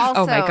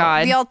 Also, Oh my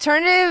God. the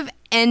alternative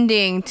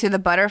ending to the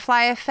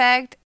Butterfly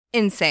Effect,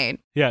 insane.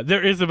 Yeah,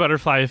 there is a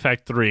Butterfly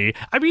Effect 3.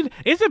 I mean,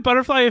 isn't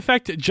Butterfly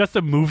Effect just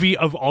a movie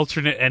of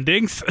alternate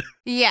endings?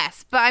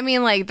 Yes, but I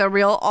mean, like, the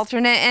real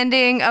alternate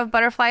ending of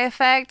Butterfly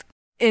Effect,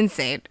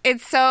 insane.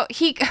 It's so,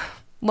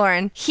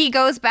 Lauren, he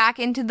goes back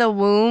into the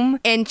womb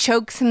and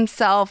chokes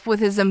himself with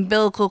his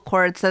umbilical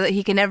cord so that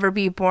he can never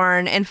be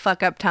born and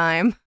fuck up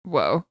time.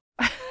 Whoa.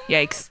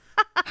 Yikes.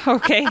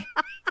 Okay.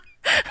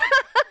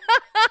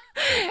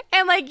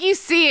 And, like, you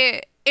see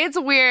it. It's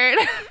weird.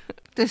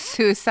 The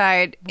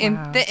suicide,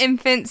 Wow. the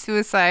infant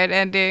suicide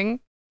ending.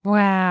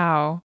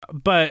 Wow.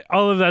 But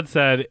all of that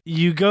said,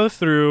 you go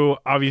through,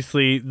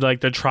 obviously,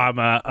 like the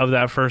trauma of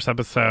that first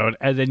episode,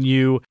 and then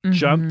you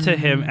jump to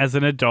him as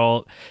an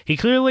adult. He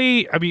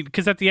clearly,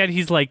 because at the end,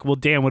 he's like, well,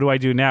 damn, what do I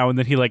do now? And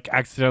then he, like,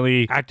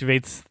 accidentally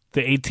activates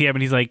the ATM,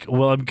 and he's like,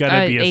 well, I'm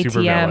gonna be a ATM.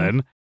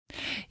 supervillain.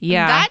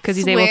 Yeah, That because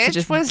he's able to switch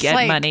just was, get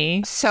like,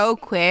 money. so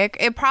quick.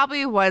 It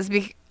probably was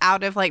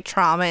out of like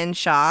trauma and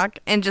shock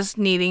and just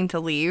needing to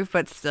leave,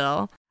 but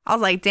still. I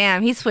was like,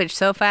 damn, he switched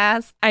so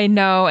fast. I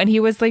know. And he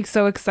was like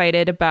so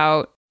excited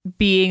about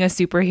being a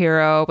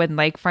superhero and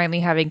like finally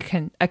having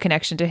a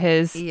connection to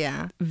his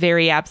Yeah.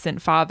 very absent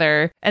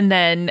father. And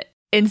then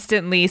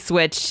instantly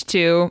switched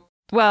to,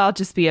 well, I'll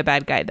just be a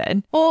bad guy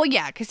then. Well,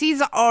 yeah, because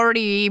he's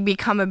already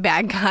become a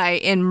bad guy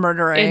in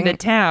murdering. In the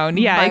town.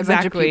 Yeah, by a bunch of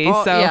exactly.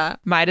 people. So Yeah.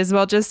 might as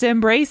well just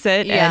embrace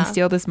it Yeah. and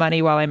steal this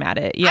money while I'm at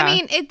it. Yeah. I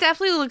mean, it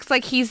definitely looks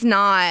like he's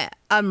not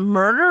a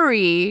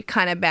murdery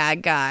kind of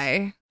bad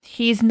guy.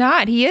 He's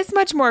not. He is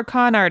much more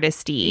con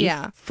artisty.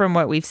 Yeah. From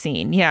what we've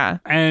seen. Yeah.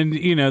 And,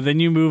 then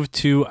you move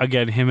to,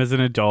 again, him as an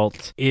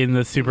adult in the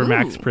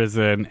Supermax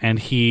prison, and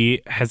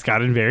he has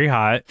gotten very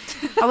hot.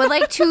 I would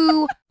like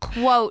to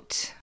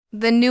quote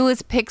the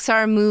newest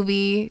Pixar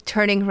movie,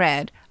 Turning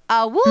Red.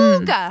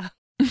 Awooga!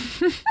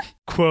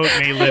 Quote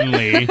Maylin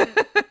Lee.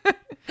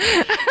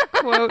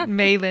 Quote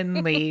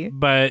Maylin Lee.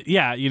 But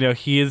yeah,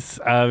 he is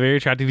very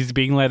attractive. He's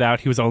being let out.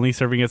 He was only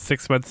serving a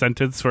 6-month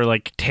sentence for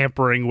like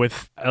tampering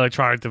with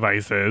electronic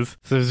devices.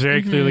 So he's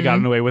very clearly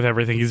gotten away with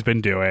everything he's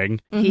been doing.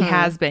 He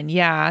has been,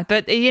 yeah.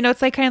 But,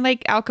 it's like kind of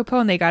like Al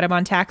Capone. They got him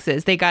on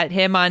taxes. They got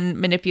him on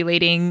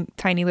manipulating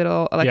tiny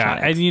little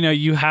electronics. Yeah, and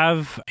you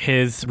have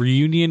his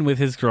reunion with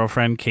his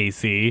girlfriend,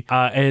 Casey,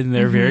 and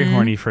they're very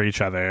horny for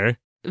each other.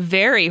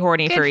 Very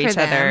horny Good for for each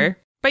them. other.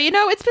 But,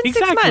 it's been 6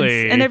 months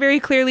and they're very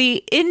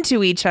clearly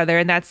into each other.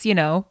 And that's,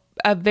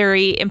 a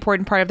very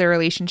important part of their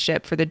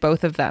relationship for the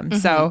both of them.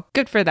 So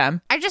good for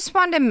them. I just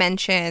wanted to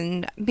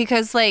mention,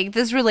 because like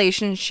this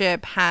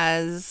relationship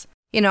has,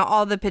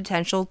 all the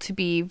potential to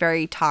be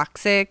very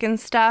toxic and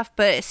stuff,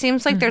 but it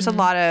seems like there's a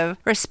lot of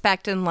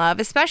respect and love,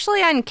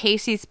 especially on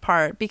Casey's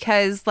part,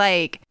 because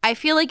like I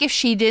feel like if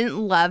she didn't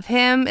love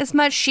him as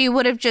much, she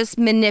would have just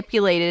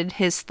manipulated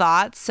his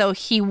thoughts so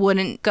he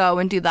wouldn't go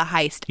and do the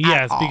heist.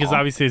 Yes, at all. because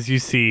obviously, as you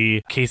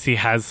see, Casey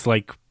has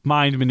like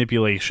mind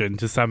manipulation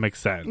to some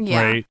extent,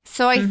 right?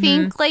 So I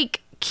think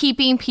like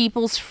keeping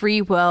people's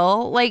free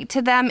will like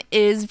to them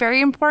is very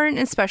important,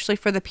 especially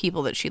for the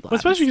people that she loves. Well,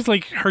 especially because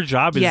like her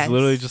job is Yes.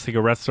 literally just like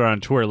a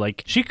restaurateur.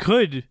 Like she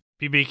could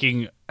be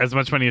making as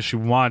much money as she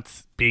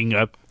wants being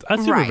a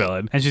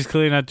supervillain, and she's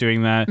clearly not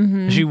doing that.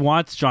 She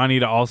wants Johnny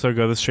to also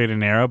go the straight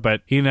and narrow,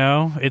 but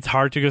it's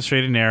hard to go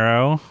straight and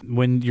narrow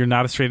when you're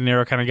not a straight and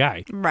narrow kind of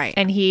guy. Right.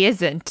 And he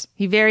isn't.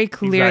 He very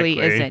clearly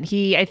Exactly. isn't.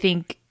 He, I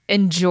think,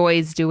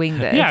 enjoys doing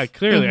this. Yeah,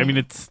 clearly. I mean,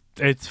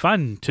 it's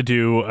fun to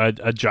do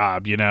a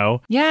job,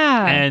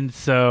 Yeah. And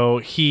so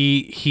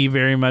he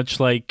very much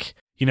like,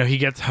 he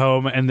gets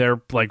home and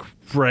they're like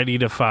ready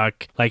to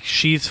fuck. Like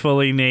she's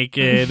fully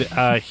naked.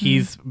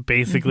 He's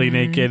basically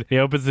naked. He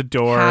opens the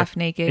door Half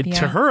naked, to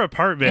yeah. her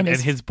apartment And and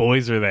his- his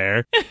boys are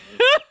there.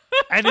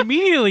 And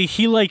immediately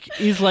he like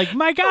is like,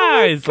 my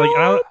guys.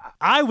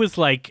 I was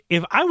like,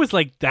 if I was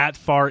like that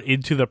far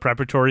into the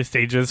preparatory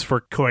stages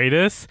for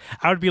coitus,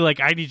 I would be like,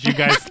 I need you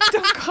guys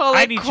Don't call it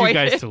I need you guys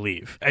coitus. to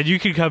leave. And you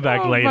can come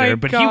back Oh my later.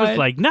 But he was God.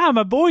 like, nah,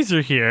 my boys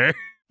are here.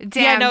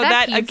 Damn, no, that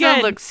that pizza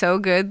again looks so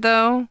good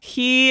though.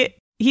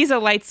 he's a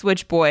light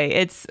switch boy.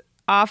 It's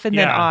off and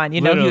then on.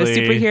 You know, he was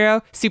literally.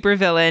 superhero, super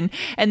villain,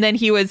 and then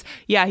he was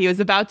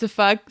about to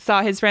fuck,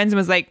 saw his friends and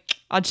was like,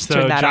 I'll just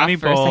turn that Johnny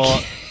off for a Bull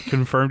second.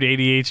 confirmed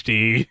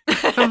ADHD.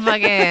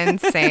 Fucking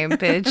same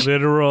bitch.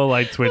 Literal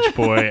light switch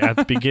boy at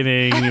the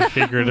beginning,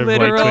 figurative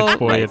Literal light switch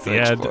boy light at the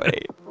switch end.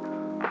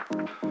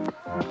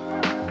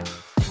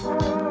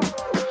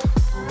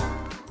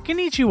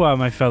 Konnichiwa,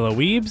 my fellow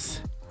weebs.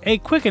 A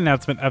quick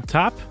announcement up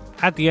top.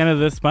 At the end of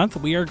this month,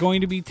 we are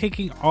going to be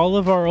taking all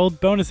of our old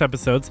bonus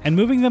episodes and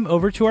moving them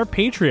over to our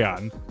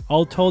Patreon.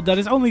 All told, that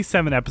is only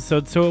 7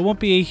 episodes, so it won't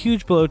be a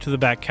huge blow to the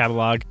back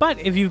catalog. But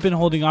if you've been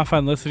holding off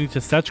on listening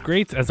to such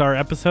greats as our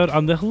episode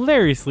on the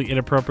hilariously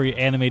inappropriate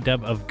anime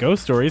dub of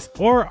Ghost Stories,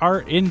 or our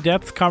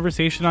in-depth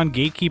conversation on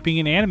gatekeeping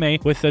in anime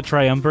with the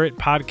triumvirate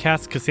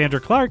podcast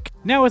Cassandra Clark,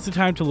 now is the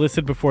time to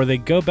listen before they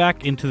go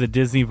back into the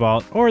Disney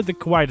Vault, or the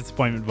Kawaii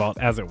Disappointment Vault,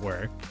 as it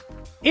were.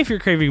 If you're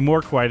craving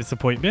more Kawaii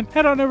Disappointment,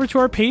 head on over to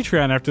our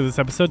Patreon after this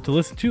episode to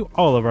listen to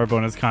all of our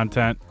bonus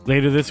content.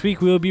 Later this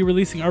week, we will be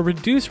releasing our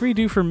Reduce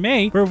Redo for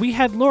May, where we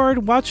had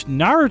Lauren watch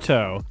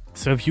Naruto.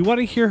 So if you want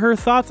to hear her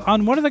thoughts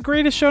on one of the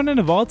greatest shonen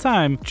of all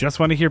time, just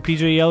want to hear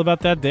PJ yell about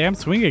that damn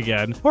swing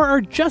again, or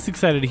are just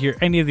excited to hear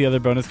any of the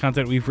other bonus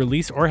content we've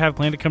released or have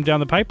planned to come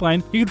down the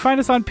pipeline, you can find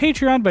us on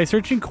Patreon by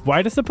searching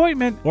Kawaii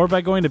Disappointment or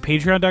by going to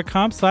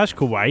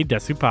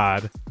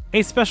patreon.com/KawaiiDesupod.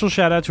 A special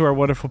shout out to our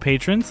wonderful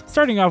patrons,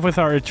 starting off with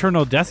our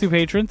Eternal Desu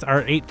patrons,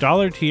 our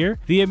 $8 tier,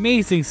 the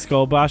amazing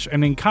Skullbosh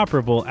and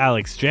incomparable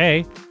Alex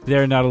J.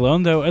 They're not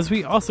alone though, as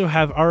we also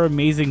have our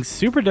amazing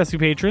Super Desu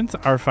patrons,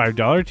 our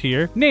 $5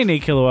 tier,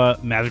 Nene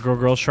Killua, Magical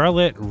Girl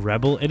Charlotte,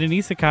 Rebel in an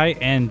Isekai,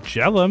 and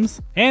Jellums,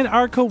 and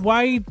our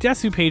Kawaii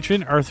Desu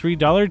patron, our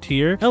 $3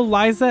 tier,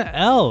 Eliza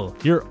L.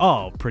 You're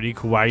all pretty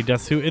Kawaii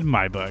Desu in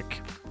my book.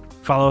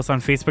 Follow us on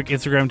Facebook,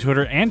 Instagram,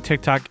 Twitter, and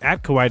TikTok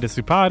at Kawaii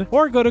Desupod,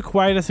 or go to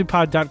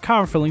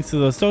kawaiidesupod.com for links to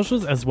those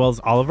socials as well as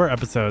all of our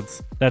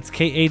episodes. That's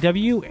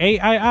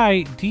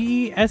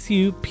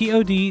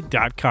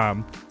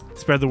KAWAIIDESUPOD.com.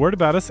 Spread the word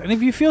about us, and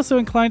if you feel so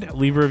inclined,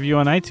 leave a review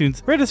on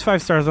iTunes, rate us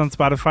 5 stars on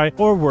Spotify,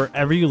 or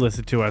wherever you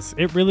listen to us.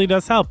 It really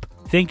does help.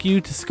 Thank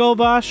you to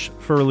Skullbosh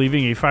for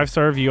leaving a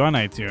 5-star review on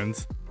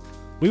iTunes.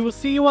 We will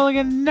see you all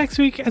again next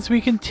week as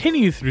we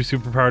continue through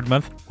Superpowered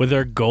Month with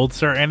our Gold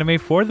Star anime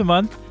for the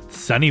month,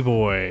 Sunny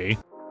Boy.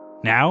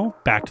 Now,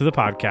 back to the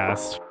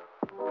podcast.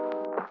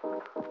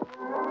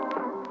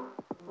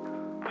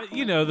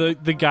 You know,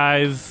 the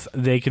guys,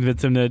 they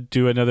convince him to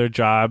do another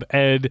job,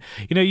 and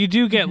you know, you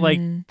do get like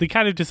the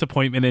kind of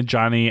disappointment in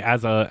Johnny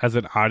as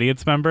an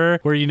audience member,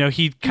 where you know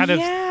he kind of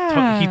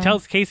he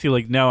tells Casey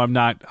like, no,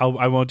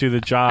 I won't do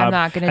the job. I'm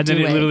not gonna do it. And then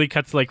it literally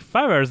cuts to like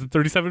 5 hours and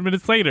 37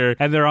 minutes later,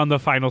 and they're on the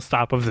final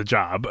stop of the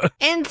job.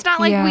 And it's not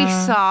like we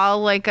saw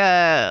like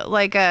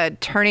a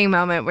turning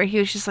moment where he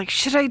was just like,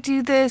 should I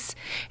do this?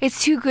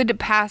 It's too good to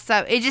pass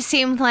up. It just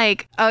seemed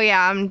like, oh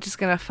yeah, I'm just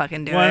gonna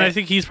fucking do it. And I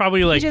think he's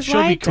probably like, just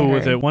she'll be lied to cool her.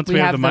 with it once we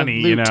have the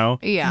money, you know?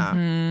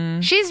 Yeah.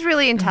 She's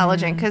really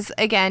intelligent because,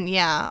 again,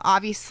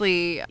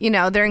 obviously, you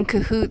know, they're in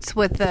cahoots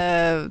with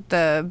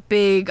the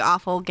big,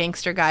 awful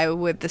gangster guy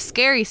with the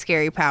scary,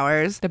 scary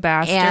powers. The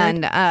bastard.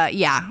 And,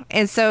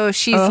 and so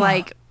she's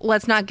like,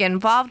 let's not get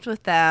involved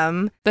with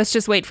them. Let's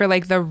just wait for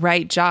like the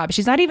right job.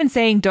 She's not even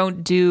saying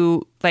don't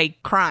do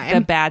like crime,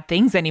 the bad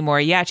things anymore.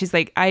 Yeah, she's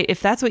like,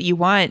 if that's what you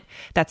want,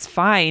 that's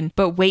fine,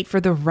 but wait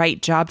for the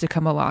right job to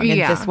come along.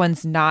 And this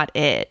one's not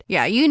it.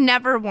 Yeah, you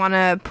never want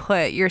to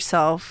put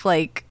yourself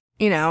like,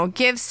 you know,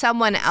 give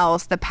someone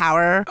else the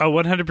power. Oh,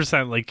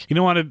 100%. Like, you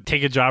don't want to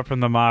take a job from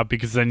the mob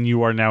because then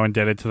you are now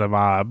indebted to the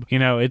mob. You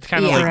know, it's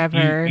kind of like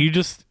you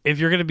just, if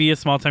you're going to be a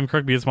small-time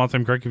crook, be a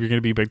small-time crook. If you're going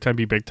to be big time,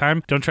 be big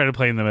time. Don't try to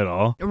play in the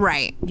middle.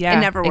 Right. Yeah.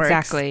 It never works.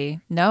 Exactly.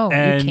 No,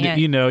 and, you can't.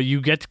 You know, you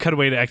get to cut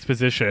away to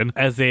exposition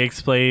as they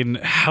explain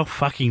how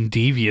fucking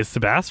devious the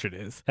bastard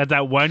is.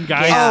 That one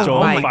guy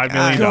stole $5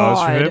 million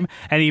from him,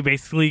 and he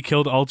basically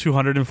killed all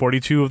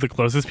 242 of the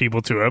closest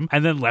people to him,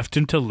 and then left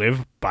him to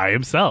live by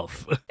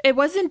himself. It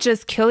wasn't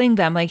just killing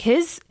them. Like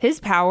his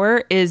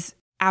power is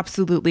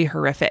absolutely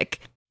horrific.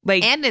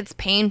 Like, and it's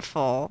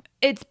painful.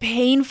 It's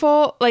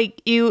painful.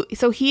 Like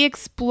so he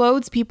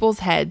explodes people's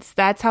heads.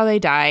 That's how they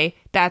die.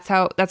 That's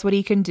what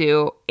he can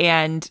do.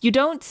 And you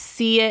don't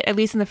see it, at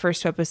least in the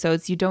first 2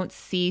 episodes, you don't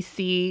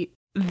see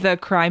the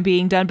crime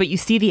being done, but you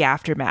see the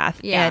aftermath.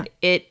 Yeah. And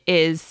it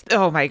is,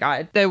 oh my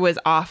God, that was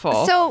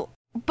awful. So,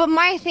 but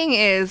my thing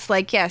is,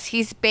 like, yes,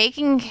 he's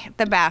baking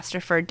the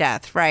bastard for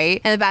death,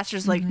 right? And the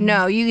bastard's like,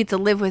 no, you get to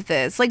live with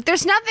this. Like,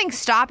 there's nothing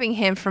stopping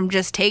him from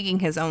just taking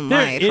his own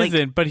life. There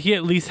isn't, but he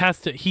at least has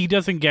to, he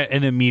doesn't get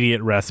an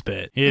immediate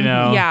respite, you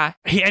know? Yeah.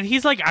 And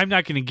he's like, I'm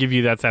not going to give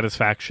you that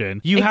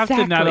satisfaction. You have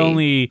to not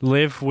only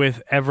live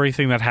with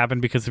everything that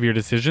happened because of your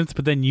decisions,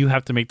 but then you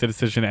have to make the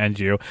decision to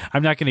end you.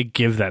 I'm not going to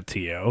give that to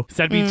you. So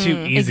that'd be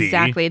too easy.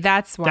 Exactly.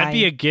 That's why. That'd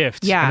be a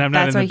gift. Yeah. And I'm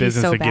not in the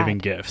business so of bad. giving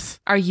gifts.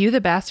 Are you the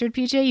bastard,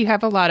 PJ? You have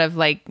have a lot of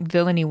like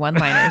villainy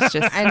one-liners.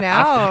 Just I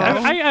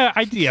know.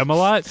 I DM a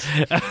lot.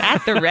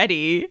 at the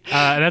ready.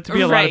 Not to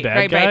be a lot of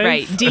bad guys.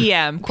 Right.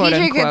 DM, quote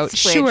PJ unquote. could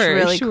switch Sure,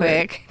 really sure.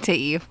 quick to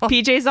evil.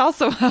 PJ's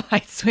also a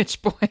light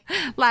switch boy.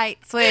 Light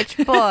switch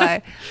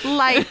boy.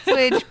 Light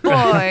switch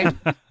boy.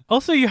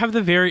 Also, you have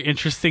the very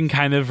interesting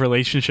kind of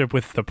relationship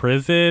with the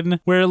prison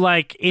where,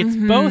 like, it's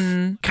both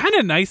kind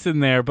of nice in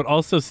there, but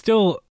also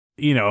still,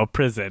 a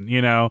prison,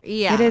 Yeah.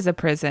 It is a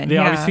prison. They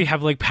yeah. obviously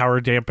have, like,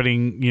 power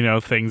dampening,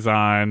 things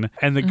on.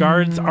 And the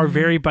guards are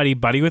very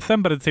buddy-buddy with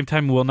them, but at the same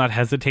time will not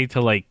hesitate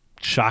to, like,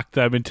 shock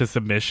them into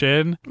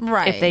submission.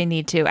 Right. if they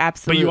need to, But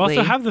absolutely. you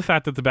also have the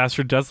fact that the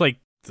bastard does, like,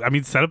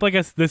 set up like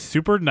this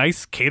super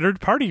nice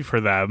catered party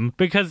for them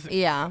because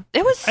Yeah.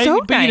 it was so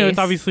but nice. it's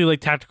obviously like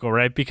tactical,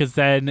 right? Because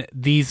then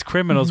these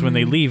criminals, when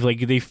they leave,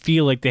 like they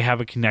feel like they have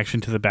a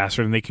connection to the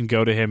bastard, and they can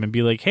go to him and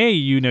be like, "Hey,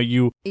 you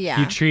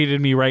Yeah. treated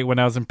me right when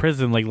I was in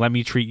prison. Like, let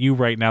me treat you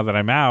right now that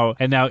I'm out."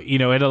 And now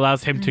it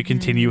allows him to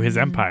continue his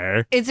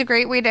empire. It's a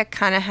great way to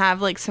kind of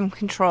have like some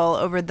control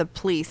over the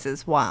police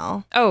as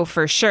well. Oh,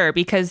 for sure,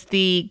 because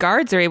the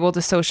guards are able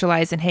to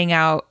socialize and hang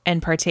out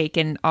and partake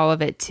in all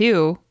of it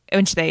too,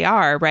 which they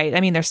are, right?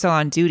 I mean, they're still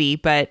on duty,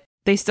 but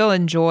they still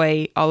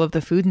enjoy all of the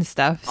food and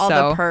stuff. All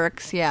so. the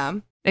perks, yeah.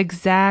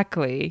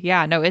 Exactly.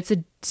 Yeah, no, it's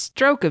a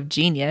stroke of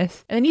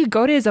genius. And then you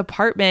go to his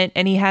apartment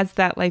and he has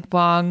that like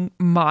long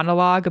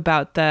monologue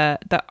about the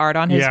art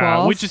on his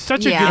walls. Which is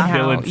such a Yeah. good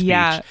villain speech.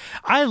 Yeah.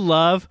 I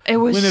love It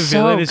was when a so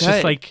villain is just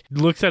good. like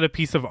looks at a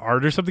piece of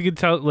art or something and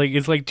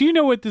it's like, do you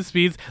know what this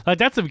means? Like,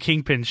 that's some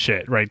Kingpin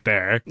shit right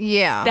there.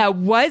 Yeah. That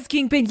was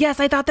Kingpin.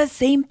 Yes, I thought the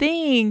same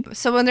thing.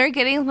 So when they're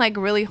getting like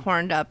really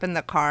horned up in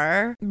the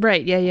car,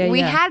 Right. Yeah. we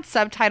had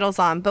subtitles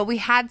on, but we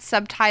had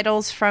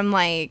subtitles from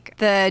like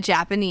the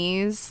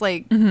Japanese,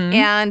 like,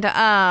 and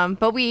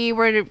but we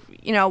were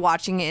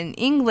watching it in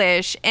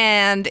English,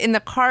 and in the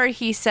car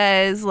he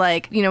says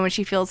like, when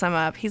she fills him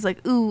up, he's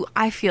like, "Ooh,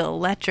 I feel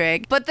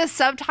electric." But the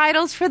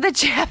subtitles for the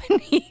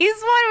Japanese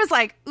one was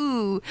like,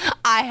 "Ooh,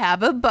 I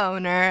have a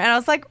boner," and I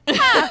was like,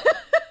 ah,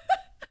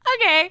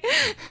 okay.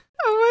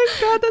 Oh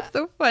my God, that's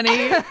so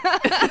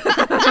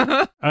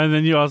funny. And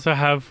then you also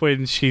have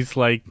when she's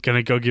like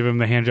gonna go give him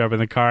the hand job in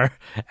the car,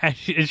 and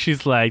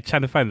she's like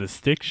trying to find the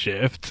stick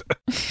shift.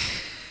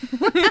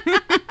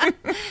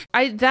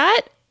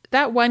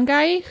 That one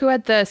guy who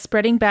had the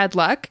spreading bad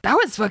luck, that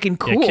was fucking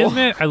cool. Yeah,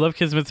 Kismet. I love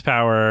Kismet's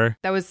power.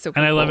 That was so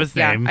cool. And I love his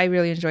name. I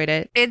really enjoyed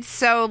it. It's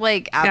so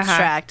like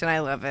abstract, and I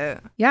love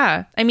it.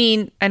 Yeah. I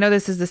mean, I know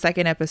this is the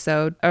second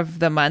episode of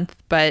the month,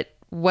 but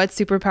what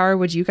superpower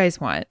would you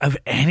guys want? Of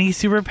any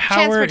superpower is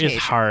Transportation.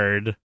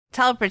 hard.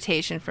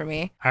 Teleportation for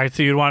me. All right,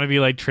 so you'd want to be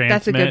like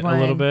That's a good transmit a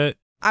little one. bit.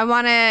 I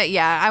want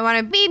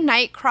to be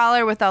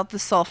Nightcrawler without the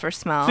sulfur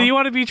smell. So you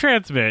want to be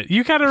transmit.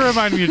 You kind of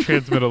remind me of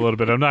transmit a little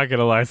bit. I'm not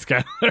gonna lie,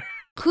 Skylar.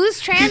 Who's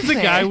He's transmit?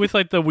 the guy with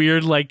like the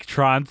weird like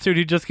Tron suit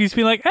who just keeps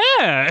being like,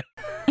 ah.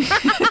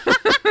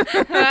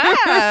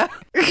 Ah.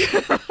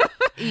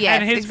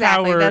 Yes, And his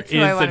exactly. power That's is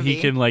who I that want to he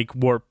be. can like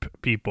warp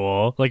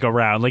people like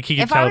around. Like he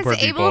can If I teleport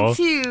was able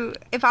people.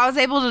 if I was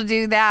able to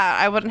do that,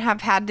 I wouldn't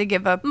have had to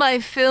give up my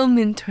film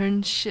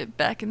internship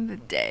back in the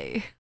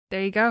day.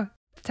 There you go.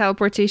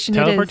 Teleportation.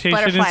 Teleportation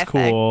Butterfly is effect.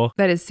 cool.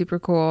 That is super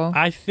cool.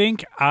 I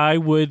think I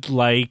would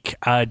like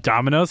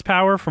Domino's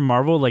power from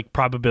Marvel, like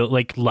probability,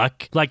 like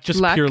luck, like just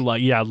Luck? pure luck.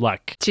 Yeah,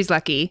 luck. She's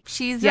lucky.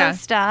 She's Yeah. a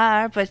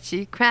star, but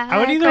she cries. I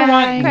would either cry,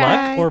 want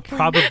cry, luck or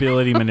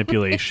probability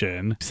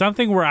manipulation.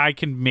 Something where I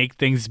can make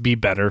things be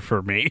better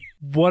for me.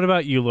 What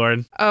about you,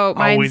 Lauren? Oh,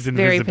 mine's Always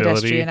very invisibility.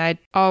 pedestrian. I'd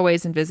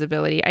always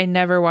invisibility. I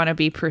never want to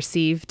be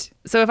perceived.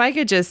 So if I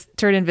could just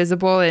turn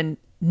invisible and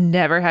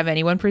never have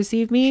anyone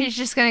perceive me, She's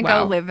just gonna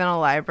Wow. go live in a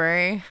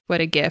library.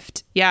 what a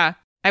gift. Yeah,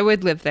 I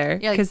would live there.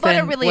 Yeah, like, 'cause but a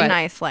then really what?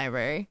 nice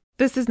library.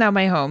 This is now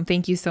my home.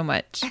 Thank you so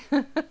much.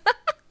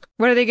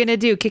 What are they going to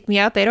do? Kick me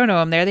out? They don't know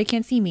I'm there. They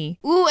can't see me.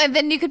 Ooh, and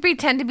then you could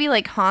pretend to be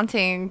like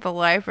haunting the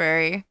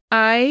library.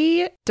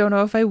 I don't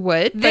know if I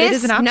would, but it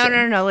is an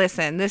option. No.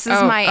 Listen, this is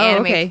Oh, my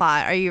anime okay.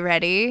 plot. Are you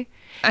ready?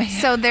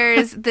 So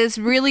there's this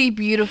really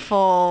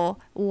beautiful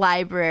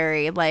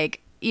library, like,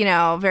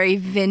 very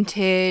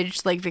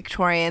vintage, like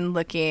Victorian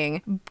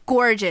looking,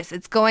 gorgeous.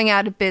 It's going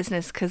out of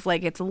business because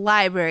like it's a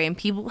library and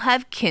people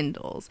have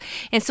Kindles.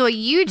 And so what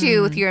you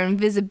do with your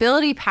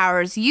invisibility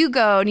powers, you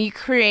go and you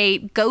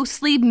create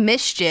ghostly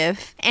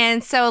mischief.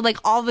 And so like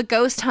all the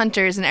ghost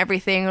hunters and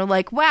everything are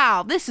like,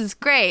 wow, this is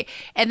great.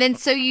 And then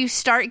so you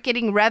start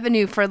getting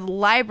revenue for the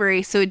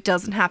library so it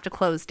doesn't have to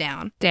close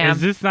down. Damn. Is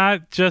this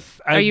not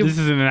just? This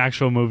isn't an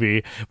actual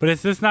movie, but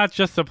is this not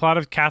just the plot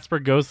of Casper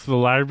Goes to the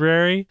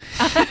Library?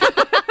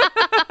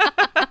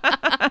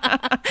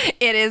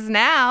 It is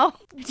now.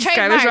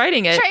 Skylar's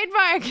writing it.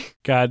 Trademark.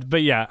 God,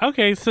 but yeah,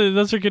 okay. So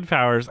those are good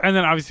powers, and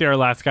then obviously our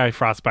last guy,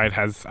 Frostbite,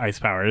 has ice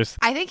powers.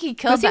 I think he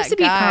killed That seems that to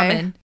be guy.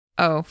 common.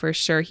 Oh, for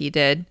sure he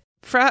did.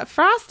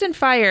 Frost and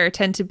fire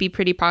tend to be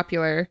pretty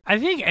popular. I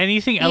think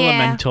anything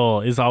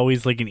elemental is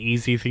always like an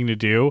easy thing to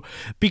do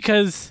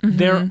because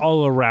they're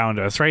all around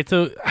us, right?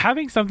 So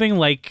having something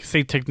like,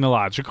 say,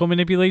 technological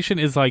manipulation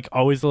is like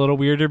always a little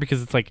weirder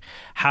because it's like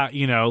how,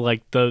 you know,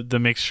 like the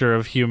mixture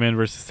of human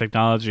versus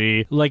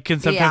technology like can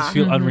sometimes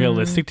feel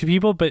unrealistic to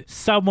people, but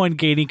someone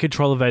gaining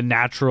control of a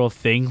natural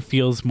thing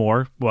feels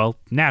more, well,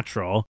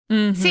 natural.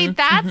 See,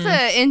 that's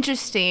an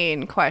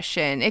interesting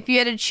question. If you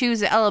had to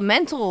choose an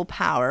elemental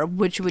power,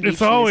 which would you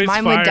choose?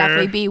 Mine would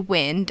definitely be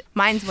wind.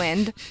 Mine's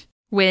wind.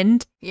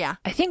 Wind? Yeah.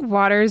 I think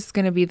water's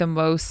going to be the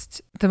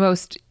most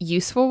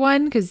useful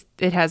one because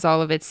it has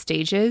all of its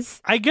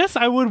stages. I guess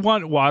I would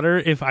want water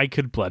if I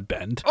could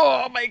bloodbend.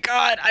 Oh my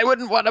god, I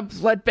wouldn't want a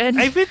bloodbend.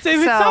 If it's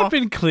not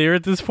been clear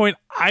at this point,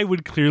 I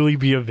would clearly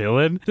be a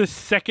villain. The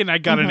second I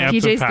got an ounce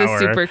PJ's of power, the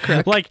super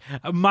crook. Like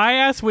my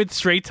ass went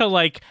straight to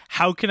like,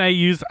 how can I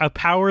use a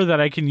power that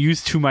I can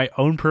use to my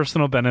own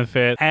personal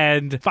benefit,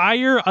 and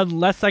fire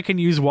unless I can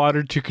use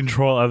water to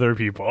control other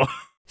people.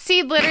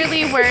 See,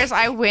 literally, whereas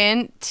I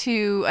went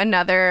to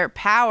another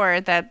power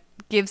that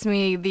gives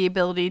me the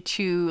ability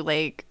to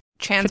like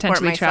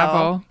transport myself.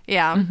 Travel.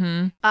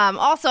 Yeah.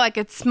 Also, I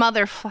could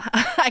smother.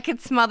 I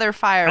could smother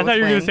fire. I thought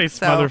you were wind, gonna say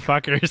smother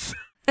fuckers.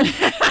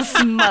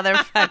 Smother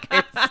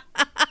fuckers.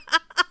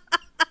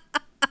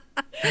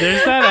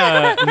 There's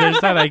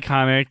that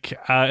iconic,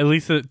 at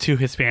least to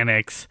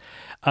Hispanics.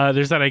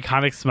 There's that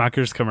iconic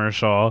Smuckers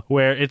commercial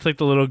where it's like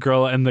the little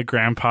girl and the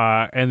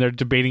grandpa and they're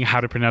debating how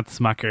to pronounce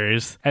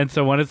Smuckers. And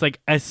so one is like,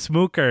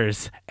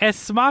 Smookers,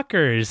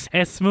 Smuckers,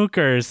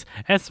 Smookers,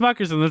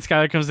 Smuckers. And this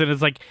guy that comes in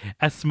is like,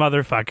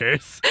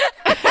 motherfuckers.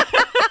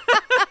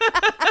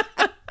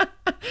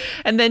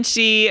 And then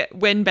she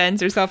wind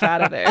bends herself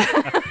out of there.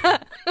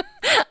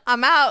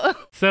 I'm out.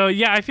 So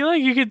yeah, I feel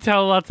like you could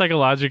tell a lot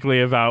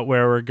psychologically about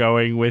where we're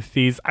going with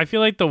these. I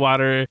feel like the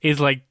water is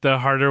like the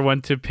harder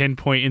one to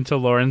pinpoint into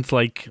Lauren's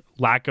like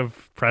lack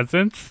of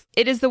presence.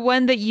 It is the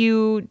one that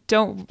you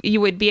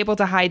would be able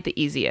to hide the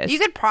easiest. You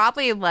could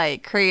probably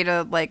like create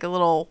a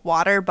little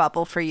water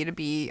bubble for you to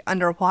be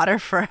underwater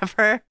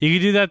forever. You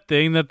could do that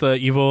thing that the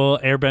evil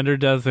airbender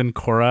does in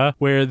Korra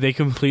where they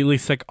completely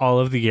suck all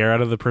of the air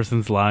out of the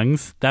person's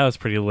lungs. That was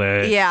pretty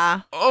lit.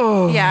 Yeah.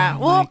 Oh. Yeah.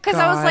 Well, because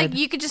I was like,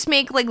 you could just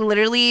make like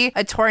literally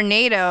a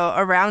tornado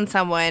around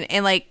someone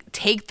and like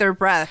take their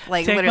breath.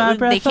 Like take literally my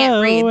breath they can't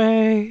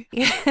away.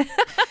 breathe.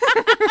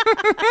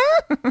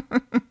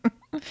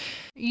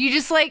 You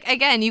just like,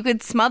 again, you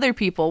could smother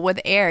people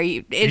with air.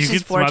 It's you just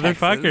could smother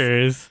vortexes.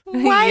 fuckers.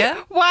 Why?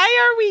 Yeah.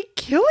 Why are we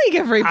killing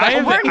everybody?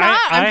 We're not.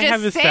 I'm I just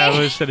have saying.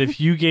 established that if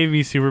you gave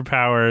me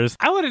superpowers,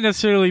 I wouldn't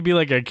necessarily be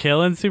like a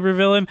killing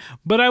supervillain,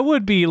 but I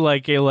would be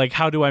like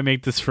how do I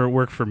make this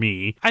work for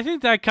me? I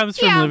think that comes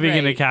from living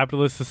in a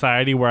capitalist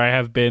society where I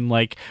have been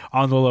like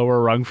on the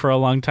lower rung for a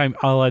long time,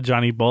 a la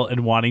Johnny Bolt,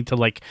 and wanting to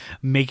like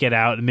make it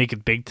out and make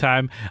it big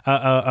time.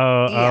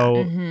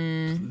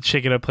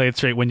 Shake it up, play it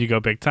straight when you go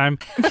big time.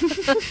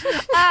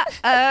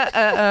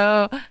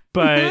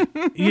 But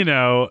you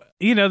know,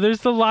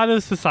 there's a lot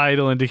of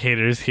societal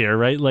indicators here,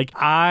 right? Like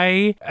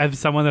I am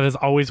someone that has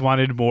always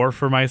wanted more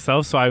for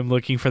myself, so I'm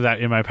looking for that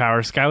in my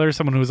power. Skylar is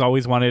someone who's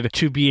always wanted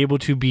to be able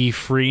to be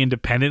free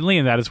independently,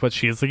 and that is what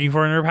she is looking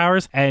for in her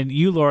powers. And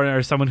you, Lauren,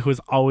 are someone who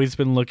has always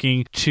been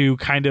looking to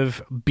kind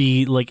of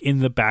be like in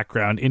the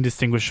background,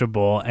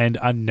 indistinguishable and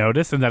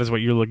unnoticed, and that is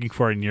what you're looking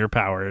for in your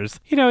powers.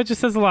 You know, it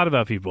just says a lot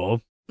about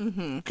people.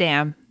 Mm-hmm.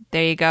 Damn.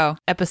 There you go.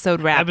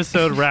 Episode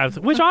wraps.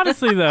 Which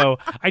honestly, though,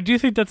 I do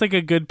think that's like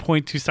a good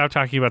point to stop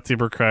talking about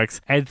Super Crooks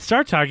and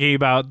start talking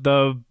about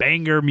the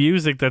banger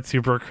music that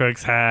Super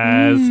Crooks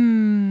has.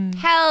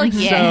 Hell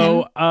yeah.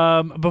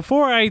 So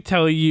before I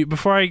go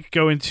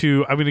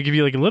into, I'm going to give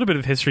you like a little bit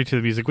of history to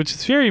the music, which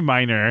is very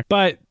minor,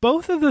 but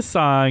both of the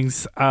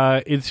songs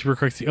in Super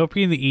Crooks, the OP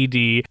and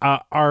the ED,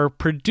 are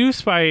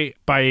produced by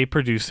a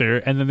producer,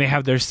 and then they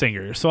have their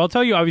singers. So I'll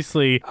tell you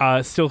obviously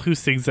still who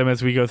sings them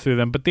as we go through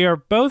them, but they are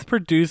both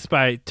produced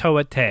by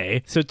Toa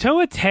Tei. So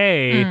Toa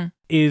Tei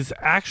is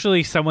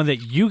actually someone that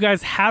you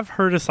guys have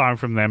heard a song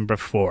from them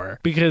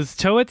before, because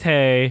Toa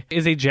Tei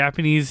is a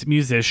Japanese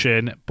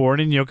musician born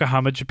in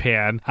Yokohama,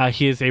 Japan.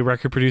 He is a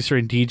record producer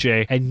and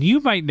DJ, and you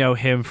might know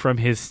him from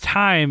his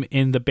time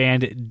in the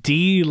band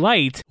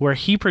D-Light, where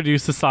he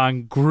produced the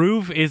song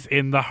Groove is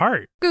in the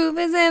Heart. Groove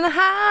is in the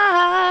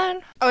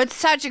heart. Oh, it's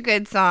such a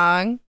good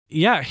song.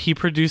 Yeah, he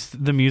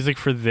produced the music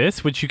for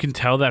this, which you can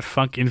tell that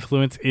funk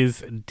influence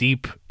is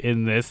deep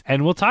in this.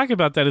 And we'll talk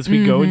about that as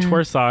we go into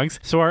our songs.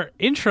 So our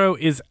intro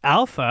is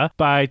Alpha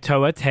by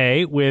Toa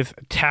Tei with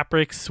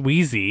Taprick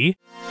Sweezy.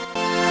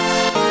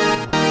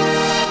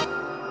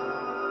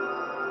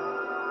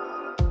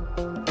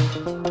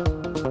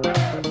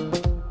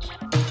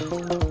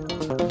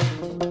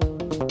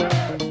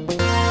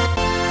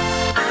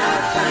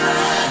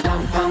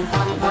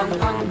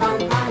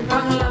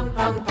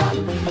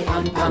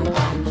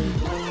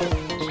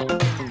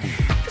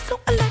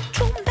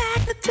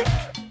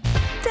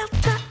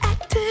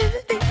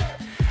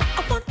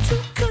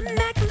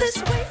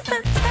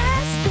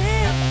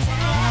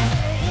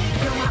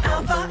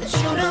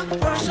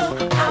 Universal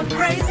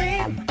crazy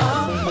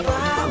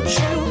about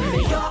you.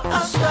 You're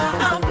a star,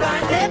 I'm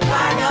blinded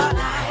by your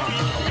light.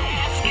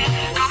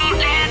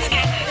 Let's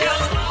get,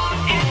 come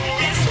on,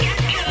 let's get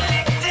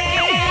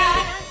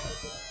connected.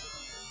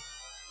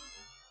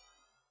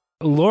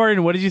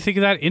 Lauren, what did you think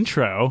of that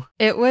intro?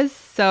 It was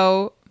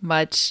so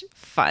much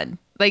fun.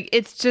 Like,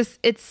 it's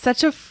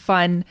such a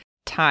fun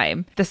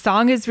time. The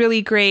song is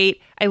really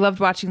great. I loved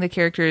watching the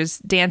characters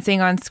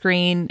dancing on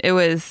screen. It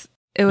was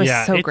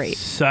so great.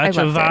 Such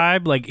a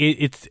vibe. Like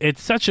it's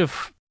such a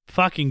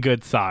fucking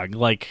good song.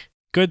 Like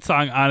good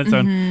song on its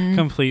own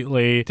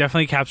completely.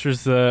 Definitely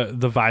captures the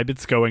vibe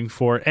it's going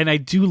for. And I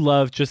do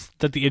love just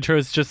that the intro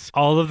is just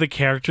all of the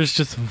characters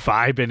just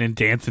vibing and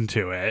dancing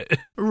to it.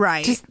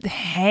 Right. Just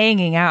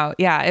hanging out.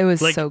 Yeah, it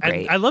was Like, so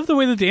great. I love the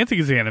way the dancing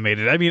is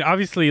animated. I mean,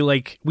 obviously,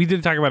 like, we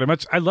didn't talk about it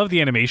much. I love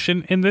the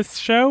animation in this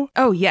show.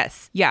 Oh,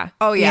 yes. Yeah.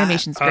 Oh, The yeah.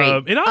 animation's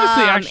great. It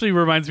honestly actually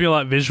reminds me a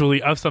lot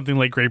visually of something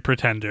like Great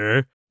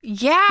Pretender.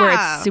 Yeah. Where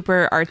it's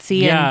super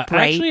artsy and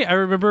bright. Actually, I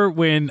remember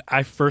when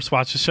I first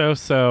watched the show,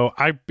 so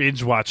I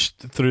binge watched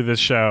through this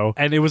show,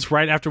 and it was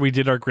right after we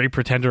did our Great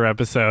Pretender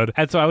episode.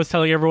 And so I was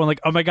telling everyone,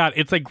 like, oh my God,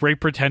 it's like Great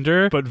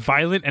Pretender, but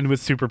violent and with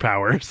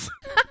superpowers.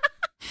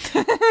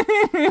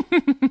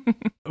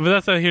 But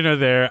that's not here nor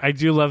there. I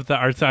do love the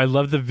art style. I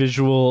love the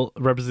visual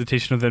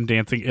representation of them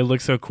dancing. It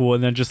looks so cool.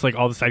 And then just like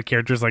all the side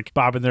characters like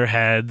bobbing their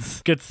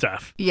heads. Good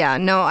stuff. Yeah,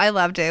 no, I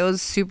loved it. It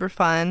was super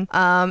fun.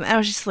 And I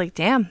was just like,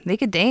 damn, they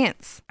could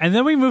dance. And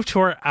then we move to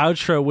our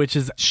outro, which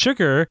is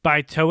Sugar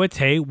by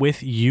Toate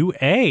with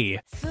UA.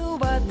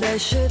 全て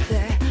して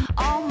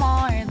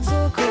思いつ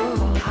く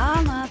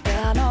あな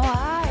たの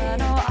愛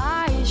の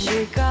愛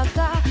し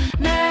方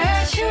ね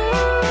えシュ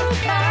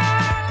ガ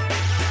ー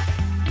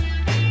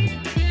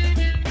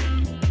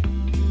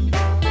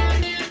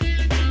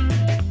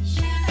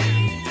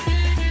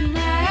ね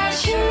え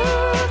シュ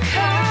ガ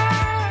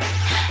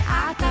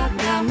ー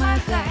温め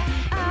て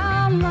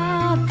あ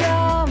な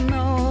た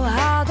の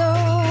波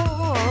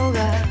動が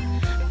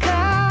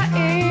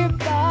海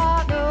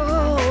馬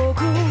の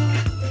奥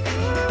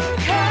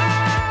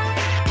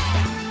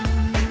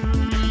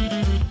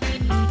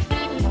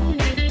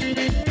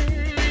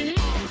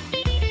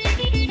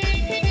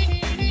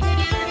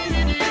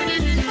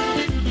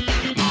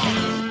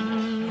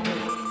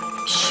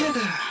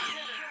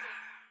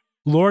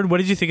Lauren, what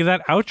did you think of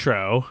that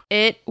outro?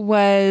 It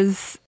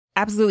was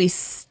absolutely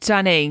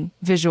stunning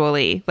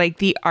visually. Like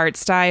the art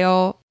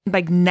style,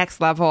 like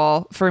next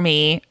level for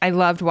me. I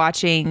loved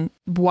watching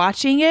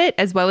it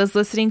as well as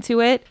listening to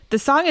it. The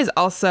song is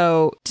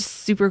also just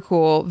super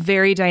cool,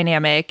 very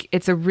dynamic.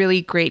 It's a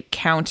really great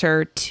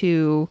counter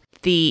to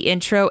the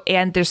intro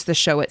and just the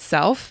show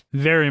itself.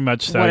 Very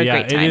much so. What a Yeah,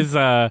 great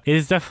time. it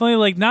is definitely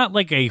like not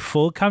like a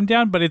full come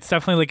down, but it's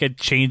definitely like a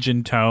change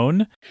in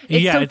tone.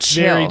 It's yeah, so it's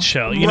chill. very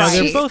chill. You know,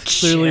 they're Right. both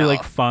clearly Chill.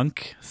 like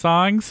funk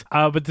songs,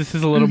 but this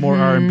is a little more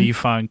R&B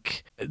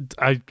funk.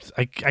 I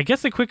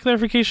guess a quick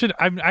clarification.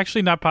 I'm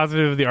actually not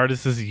positive if the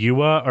artist is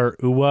Yua or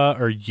Uwa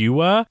or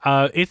Yua.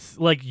 It's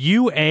like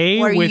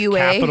UA Or with UA.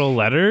 capital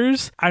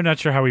letters. I'm not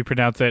sure how we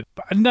pronounce it,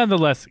 but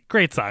nonetheless,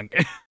 great song.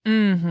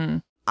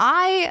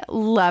 I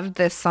loved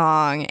this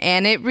song,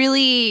 and it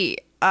really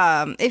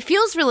it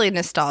feels really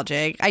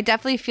nostalgic. I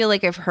definitely feel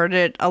like I've heard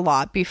it a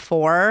lot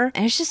before,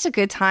 and it's just a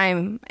good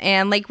time.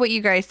 And like what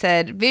you guys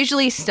said,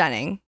 visually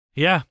stunning.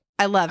 Yeah.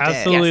 I loved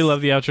Absolutely Yes.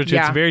 love the outro too. It's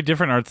Yeah. a very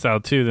different art style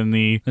too than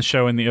the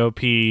show and the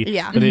OP.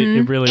 Yeah. But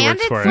it really it. And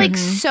works for it's it.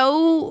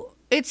 like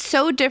it's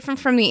so different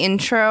from the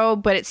intro,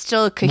 but it's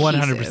still cohesive.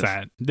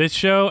 100%. This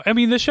show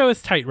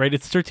is tight, right?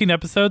 It's 13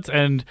 episodes,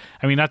 and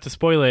I mean, not to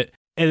spoil it,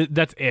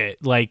 that's it.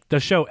 Like, the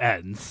show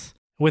ends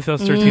with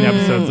those 13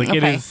 episodes. Like,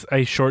 it okay. is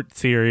a short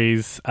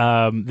series.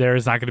 There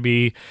is not going to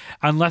be,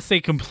 unless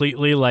they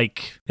completely,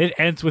 like, it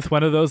ends with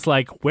one of those,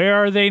 like, where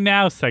are they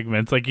now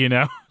segments, like, you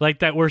know, like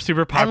that were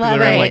super popular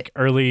love in, it. like,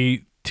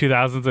 early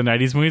 2000s and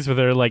 90s movies where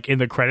they're like in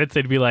the credits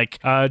they'd be like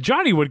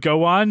Johnny would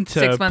go on to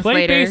 6 months play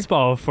later.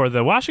 baseball for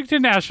the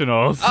Washington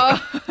Nationals.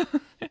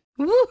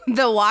 Woo,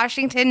 the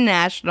Washington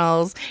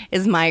Nationals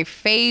is my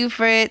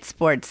favorite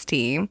sports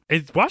team.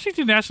 It's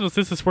Washington Nationals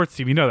is a sports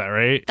team, you know that,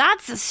 right?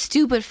 That's a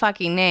stupid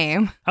fucking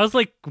name. I was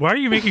like, why are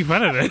you making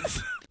fun of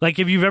this? Like,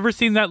 if you've ever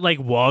seen that like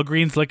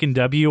Walgreens looking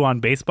W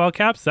on baseball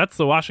caps, that's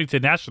the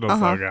Washington Nationals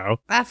logo.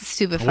 That's a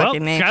stupid Well,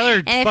 fucking name.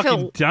 Skylar And if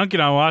fucking it- dunking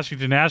on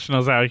Washington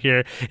Nationals out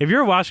here. If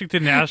you're a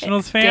Washington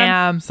Nationals fan,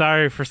 Damn.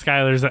 sorry for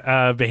Skylar's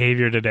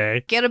behavior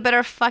today. Get a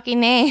better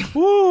fucking name.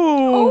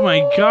 Oh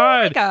my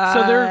god. God.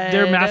 So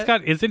their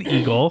mascot is an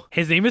eagle.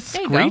 His name is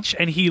There you go. Screech,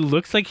 and he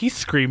looks like he's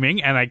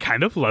screaming, and I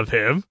kind of love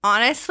him.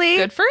 Honestly,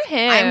 Good for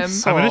him. I'm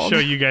so- I'm going to Sold. show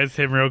you guys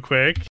him real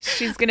quick.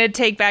 She's going to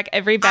take back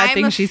every bad I'm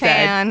thing a she said.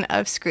 fan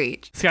of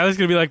Screech. Skylar's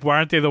going to be like, why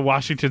aren't they the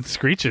Washington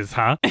Screeches,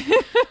 huh?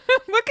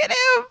 Look at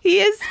him.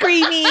 He is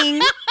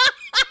screaming.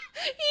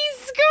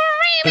 He's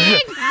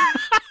screaming.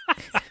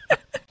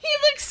 He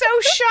looks so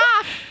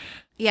shocked.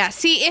 Yeah, Yeah,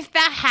 see, if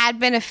that had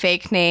been a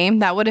fake name,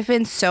 that would have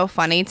been so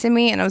funny to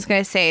me. And I was going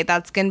to say,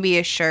 that's going to be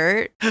a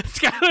shirt.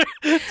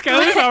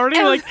 Skylar's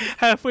already like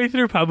halfway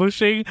through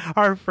publishing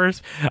our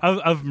first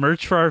of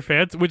merch for our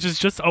fans, which is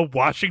just a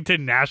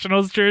Washington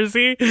Nationals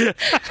jersey. I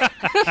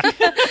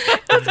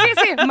was going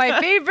to say,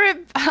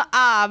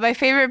 my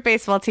favorite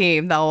baseball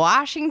team, the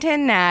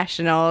Washington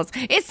Nationals.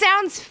 It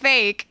sounds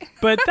fake.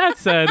 But that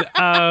said,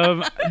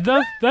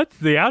 that's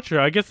the outro.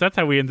 I guess that's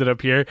how we ended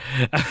up here.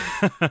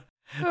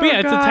 But yeah,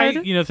 it's a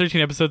tight,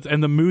 13 episodes,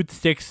 and the mood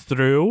sticks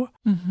through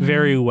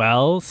very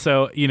well.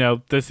 So,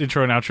 this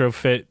intro and outro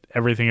fit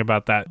everything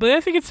about that. But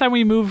I think it's time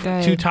we move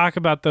to talk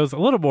about those a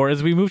little more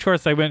as we move to our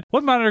segment.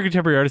 What modern or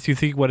contemporary artists do you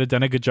think would have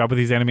done a good job with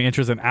these anime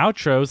intros and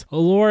outros?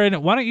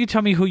 Lauren, why don't you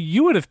tell me who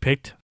you would have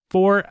picked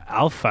for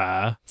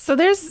Alpha? So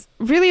there's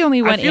really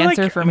only one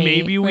answer for me.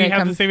 Maybe we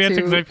have the same answer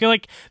because I feel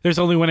like there's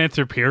only one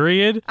answer,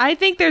 period. I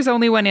think there's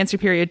only one answer,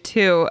 period,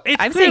 too.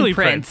 I'm saying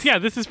Prince. Yeah,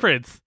 this is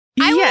Prince.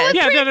 I went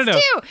with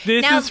Prince too.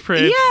 This is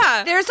Prince.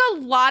 Yeah, there's a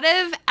lot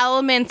of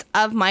elements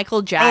of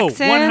Michael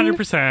Jackson.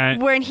 100%.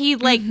 When he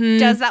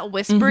does that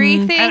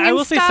whispery thing. And I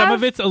will say stuff. some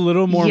of it's a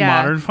little more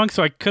modern funk.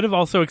 So I could have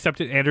also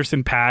accepted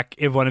Anderson .Paak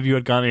if one of you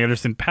had gone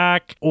Anderson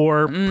 .Paak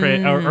or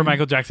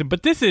Michael Jackson.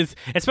 But this is,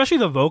 especially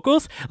the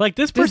vocals, like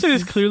this person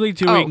is clearly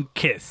doing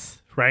Kiss.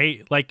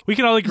 Right? Like, we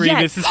can all agree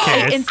this is Kiss.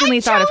 I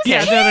instantly thought of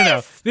Kiss. Yeah,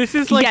 no. This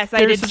is like,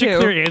 there's such too. a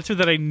clear answer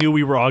that I knew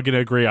we were all going to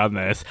agree on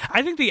this.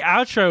 I think the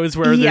outro is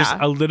where there's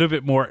a little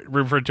bit more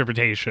room for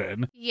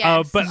interpretation.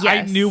 But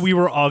I knew we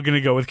were all going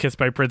to go with Kiss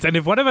by Prince. And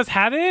if one of us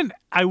hadn't,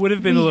 I would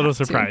have been a little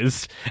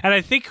surprised. And I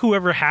think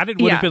whoever had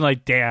it would have been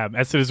like, damn,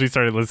 as soon as we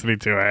started listening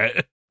to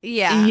it.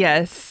 Yeah.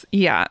 Yes.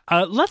 Yeah.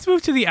 Let's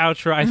move to the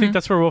outro. I think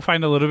that's where we'll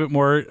find a little bit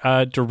more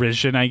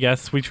derision, I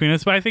guess, between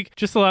us. But I think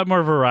just a lot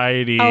more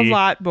variety. A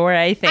lot more,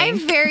 I think.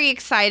 I'm very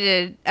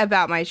excited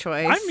about my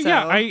choice.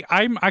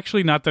 I'm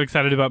actually not that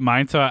excited about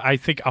mine, so I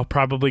think I'll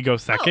probably go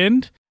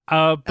second.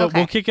 But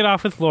we'll kick it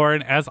off with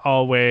Lauren, as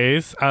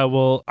always.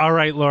 All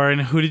right, Lauren,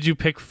 who did you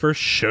pick for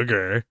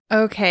Sugar?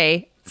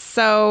 Okay.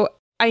 So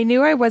I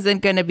knew I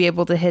wasn't going to be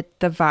able to hit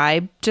the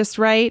vibe just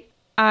right.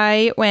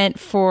 I went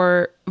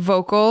for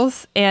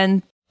vocals,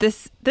 and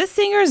this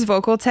singer's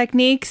vocal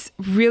techniques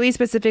really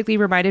specifically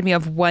reminded me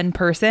of one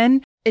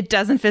person. It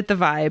doesn't fit the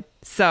vibe,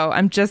 so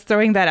I'm just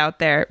throwing that out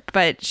there.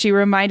 But she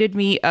reminded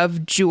me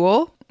of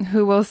Jewel,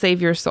 Who Will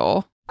Save Your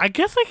Soul. I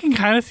guess I can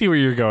kind of see what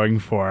you're going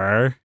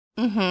for.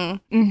 It's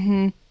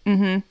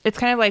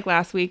kind of like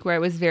last week where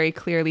it was very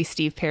clearly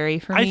Steve Perry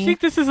for me. I think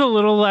this is a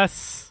little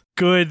less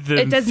good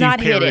than Steve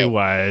Perry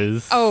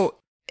was. Oh,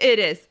 it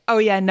is. Oh,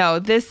 yeah, no.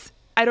 This...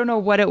 I don't know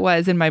what it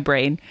was in my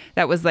brain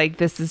that was like,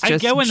 this is just I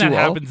get when Jewel. that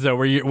happens, though,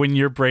 when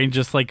your brain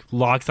just like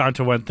locks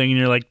onto one thing and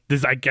you're like,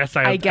 this. I guess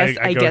I guess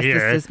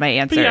this is my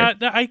answer. But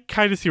yeah, I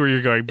kind of see where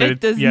you're going, but it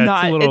does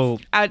not. It's a little.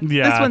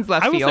 This one's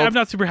left field. Say I'm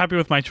not super happy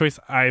with my choice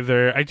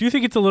either. I do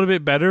think it's a little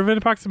bit better of an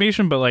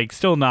approximation, but like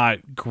still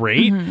not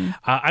great.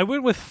 I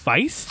went with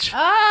Feist.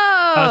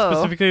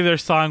 Specifically their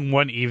song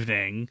 "One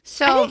Evening."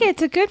 So I think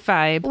it's a good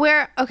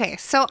vibe.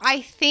 So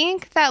I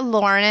think that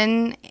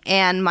Lauren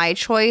and my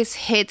choice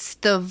hits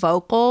the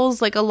vocals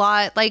like a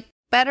lot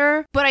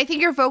better, but I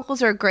think your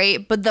vocals are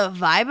great, but the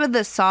vibe of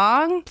the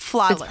song,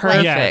 flawless. It's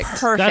perfect. Yes,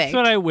 perfect. That's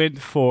what I went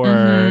for,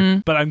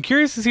 but I'm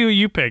curious to see who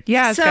you picked.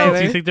 Yeah, so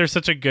do you think there's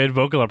such a good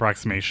vocal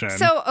approximation?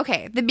 So,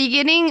 the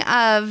beginning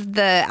of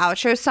the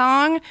outro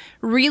song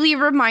really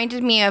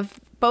reminded me of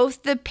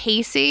both the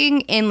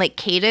pacing and like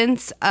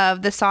cadence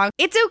of the song.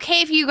 It's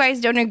okay if you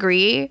guys don't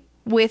agree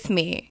with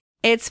me.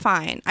 It's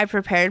fine. I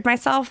prepared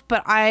myself,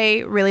 but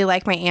I really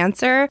like my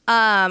answer.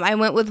 I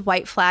went with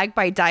White Flag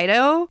by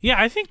Dido.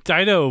 Yeah, I think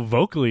Dido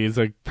vocally is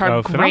a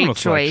phenomenal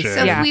choice.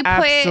 selection. So if we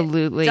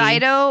absolutely. put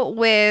Dido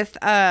with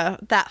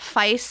that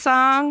Feist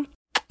song,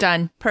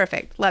 done.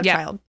 Perfect. Love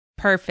Child.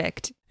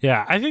 Perfect.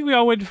 Yeah, I think we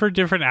all went for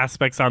different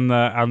aspects on the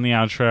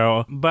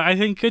outro, but I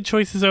think good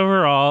choices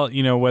overall,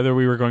 whether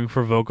we were going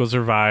for vocals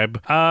or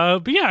vibe.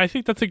 But yeah, I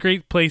think that's a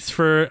great place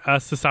for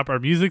us to stop our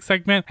music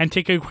segment and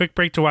take a quick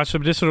break to watch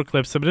some additional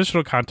clips, some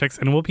additional context,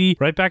 and we'll be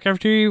right back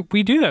after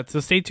we do that, so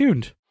stay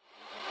tuned.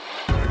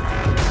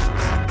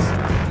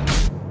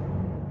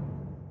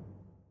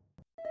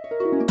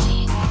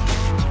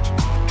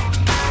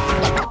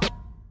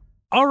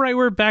 All right,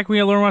 we're back.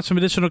 We learn about some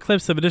additional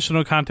clips, some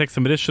additional context,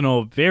 some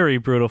additional very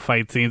brutal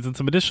fight scenes, and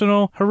some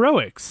additional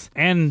heroics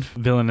and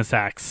villainous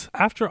acts.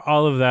 After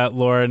all of that,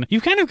 Lauren,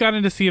 you've kind of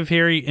gotten to see a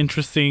very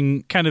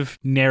interesting kind of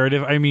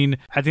narrative. I mean,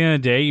 at the end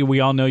of the day,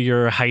 we all know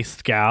you're a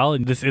heist gal,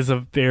 and this is a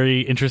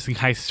very interesting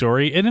heist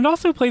story. And it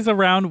also plays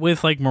around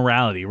with like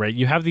morality, right?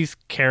 You have these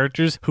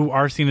characters who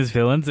are seen as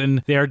villains,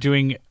 and they are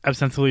doing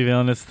ostensibly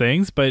villainous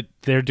things, but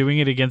they're doing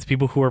it against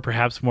people who are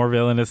perhaps more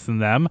villainous than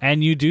them.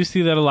 And you do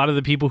see that a lot of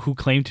the people who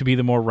claim to be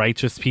the more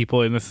righteous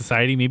people in the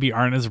society maybe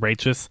aren't as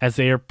righteous as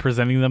they are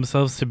presenting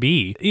themselves to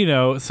be. You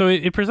know, so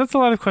it presents a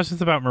lot of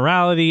questions about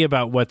morality,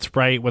 about what's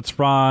right, what's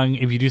wrong.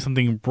 If you do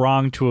something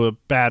wrong to a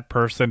bad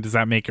person, does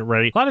that make it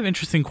right? A lot of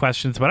interesting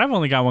questions, but I've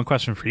only got one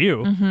question for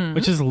you,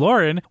 which is,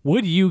 Lauren,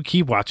 would you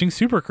keep watching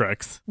Super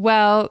Crooks?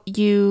 Well,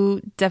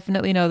 you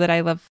definitely know that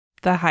I love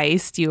the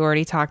heist. You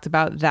already talked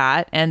about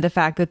that. And the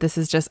fact that this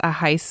is just a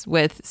heist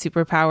with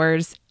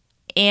superpowers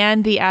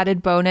and the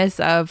added bonus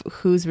of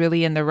who's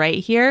really in the right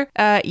here.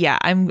 Yeah,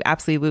 I'm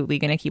absolutely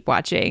going to keep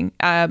watching.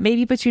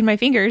 Maybe between my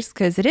fingers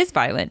because it is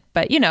violent,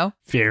 but you know.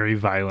 Very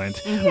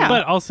violent. Yeah.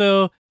 But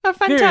also A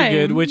fun very time.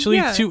 good, which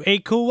leads Yeah. to a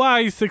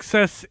kawaii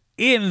success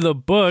in the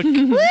book.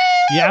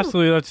 You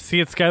absolutely love to see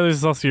it. Skylar, this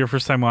is also your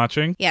first time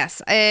watching.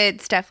 Yes,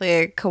 it's definitely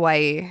a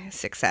kawaii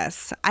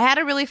success. I had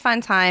a really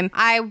fun time.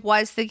 I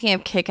was thinking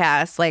of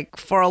Kick-Ass, like,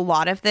 for a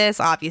lot of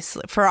this,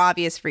 obviously, for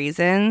obvious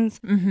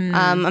reasons.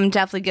 I'm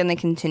definitely going to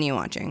continue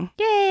watching.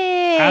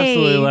 Yay!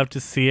 Absolutely love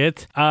to see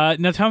it.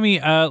 Now tell me,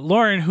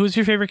 Lauren, who's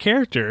your favorite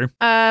character?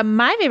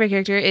 My favorite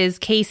character is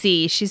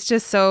Casey. She's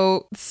just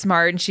so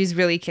smart and she's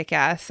really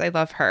kick-ass. I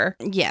love her.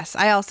 Yes,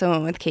 I also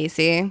went with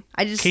Casey.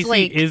 I just,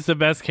 Casey is the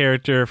best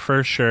character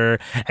for sure.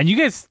 And you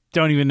guys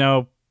don't even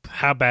know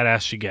how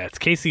badass she gets.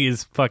 Casey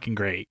is fucking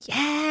great.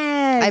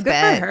 Yes, I good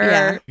bet, for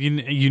her.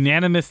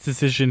 Unanimous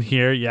decision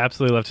here. You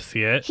absolutely love to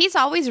see it. He's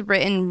always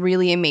written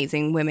really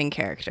amazing women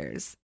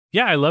characters.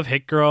 Yeah, I love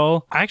Hit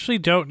Girl. I actually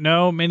don't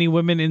know many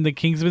women in the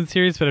Kingsman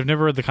series, but I've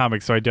never read the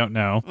comics, so I don't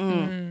know.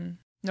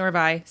 Nor have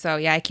I. So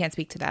yeah, I can't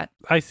speak to that.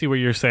 I see what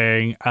you're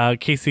saying.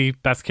 Casey,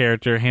 best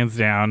character, hands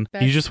down.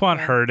 Best You just want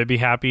her to be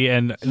happy,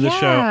 and the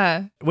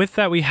show. With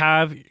that, we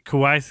have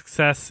kawaii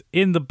success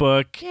in the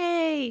book.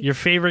 Yay. Your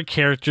favorite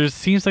characters.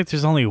 Seems like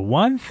there's only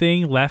one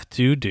thing left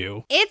to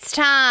do. It's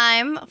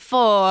time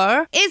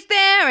for Is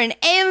There an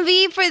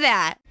AMV for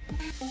That?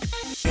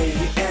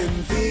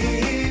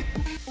 AMV,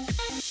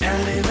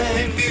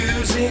 anime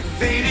music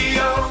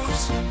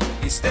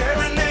videos. Is there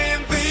an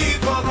AMV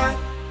for that?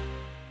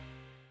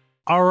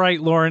 All right,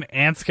 Lauren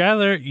and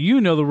Skylar,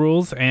 you know the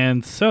rules,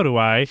 and so do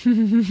I.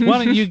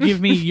 Why don't you give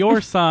me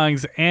your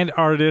songs and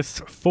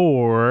artists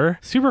for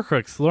Super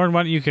Crooks? Lauren,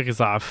 why don't you kick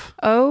us off?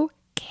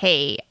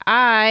 Okay.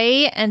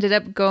 I ended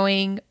up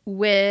going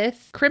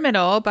with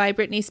Criminal by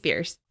Britney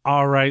Spears.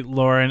 All right,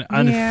 Lauren.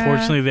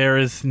 Unfortunately, there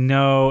is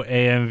no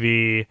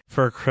AMV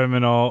for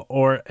Criminal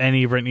or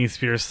any Britney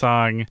Spears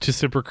song to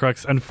Super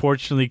Crooks.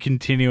 Unfortunately,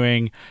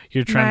 continuing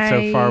your trend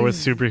so far with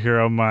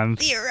Superhero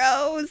Month.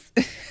 Zeros.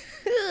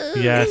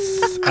 Yes.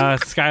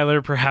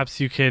 Skylar, perhaps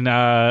you can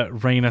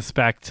rein us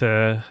back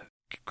to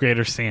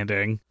greater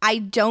standing. I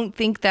don't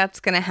think that's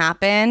going to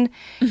happen.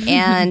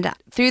 And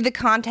through the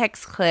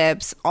context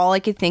clips, all I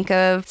could think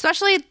of,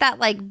 especially that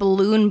like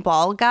balloon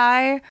ball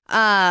guy,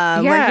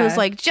 where he was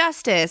like,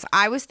 justice.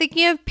 I was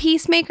thinking of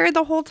Peacemaker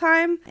the whole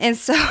time. And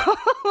so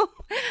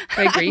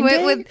By Green I went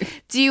Day?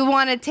 with Do You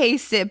Want to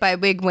Taste It by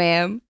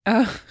Wigwam.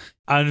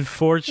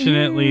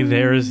 Unfortunately,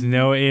 there is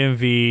no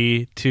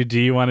AMV to Do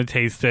You Want to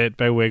Taste It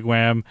by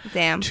Wigwam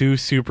Damn. to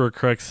Super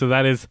Crooks. So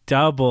that is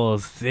 0.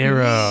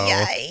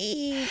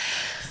 Yikes.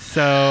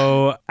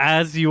 So,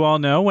 as you all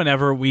know,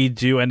 whenever we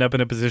do end up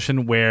in a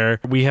position where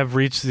we have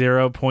reached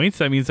 0 points,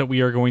 that means that we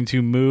are going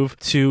to move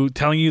to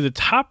telling you the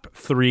top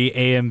 3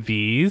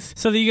 AMVs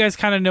so that you guys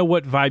kind of know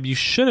what vibe you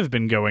should have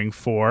been going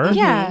for.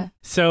 Yeah.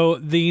 So,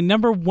 the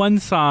number 1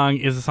 song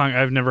is a song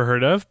I've never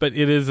heard of, but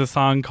it is a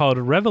song called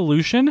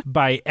Revolution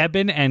by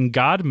Eben and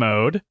God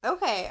Mode.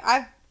 Okay.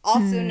 I've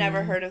also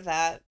never heard of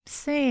that.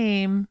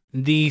 Same.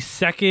 The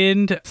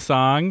second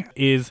song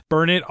is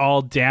Burn It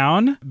All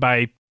Down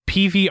by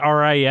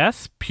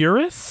PVRIS,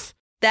 Purus.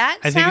 That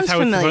I think sounds it's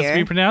how it's supposed to be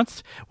familiar.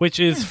 pronounced, which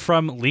is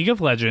from League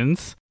of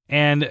Legends.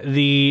 And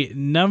the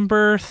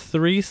number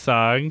 3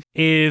 song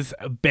is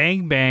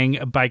Bang Bang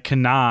by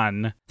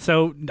Kanan.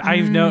 So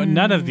I know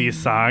none of these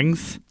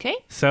songs. Okay.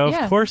 So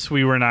Yeah. of course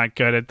we were not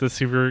good at the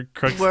Super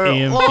Crooks We're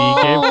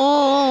AMV game.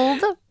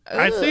 old.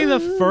 I'd say the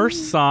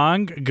first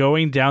song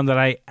going down that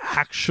I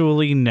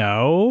actually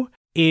know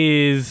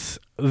is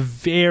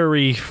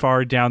very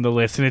far down the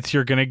list, and it's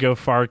You're Gonna Go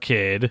Far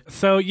Kid.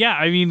 So yeah,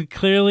 I mean,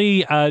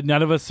 clearly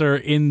none of us are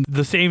in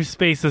the same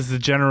space as the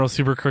general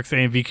Super Crooks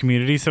AMV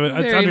community, so it's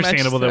Very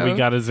understandable much that we so.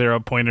 got a 0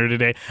 pointer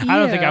today. I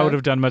don't think I Yeah. would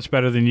have done much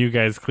better than you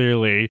guys,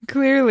 clearly.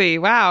 Clearly.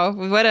 Wow.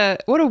 What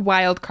a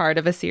wild card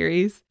of a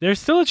series. There's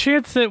still a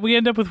chance that we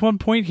end up with 1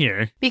 point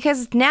here.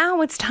 Because now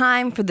it's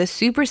time for the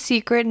super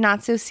secret,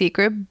 not so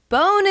secret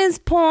bonus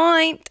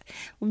point.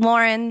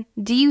 Lauren,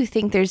 do you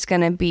think there's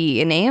going to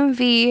be an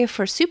AMV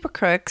for Super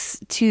Crooks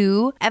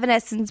to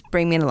Evanescence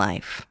Bring Me to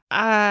Life?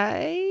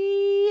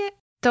 I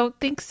don't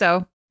think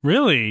so.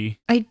 Really?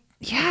 I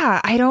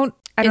don't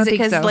Is it think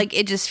because so. like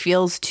it just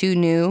feels too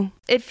new?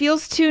 It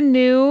feels too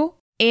new,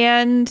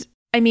 and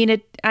I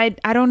mean I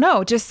don't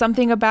know, just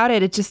something about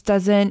it. It just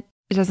doesn't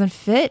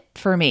fit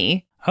for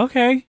me.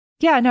 Okay.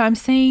 Yeah, no, I'm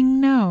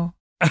saying no.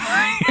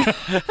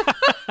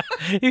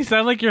 You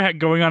sound like you're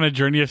going on a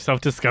journey of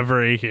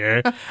self-discovery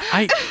here.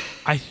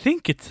 I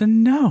think it's a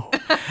no.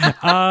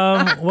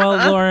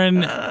 Well,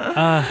 Lauren,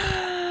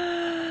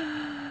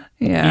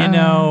 Yeah. you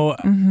know,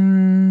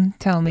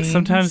 Tell me.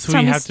 sometimes Tell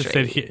we me have to straight.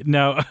 sit here.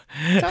 No.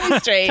 Tell me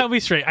straight. Tell me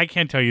straight. I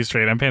can't tell you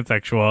straight. I'm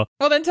pansexual.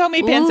 Well, then tell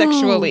me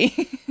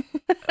pansexually.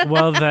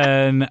 Well,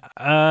 then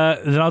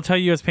I'll tell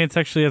you as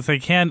pansexually as I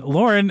can.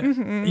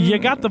 Lauren, you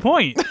got the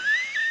point.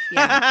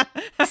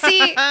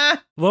 See,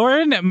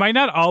 Lauren might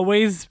not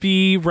always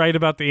be right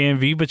about the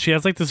AMV, but she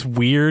has like this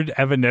weird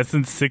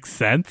evanescent sixth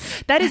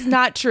sense. That is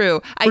not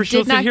true. I Where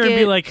she'll did sit not here get and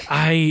be like,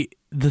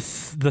 the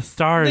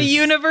stars, the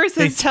universe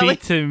they is telling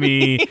speak to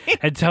me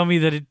and tell me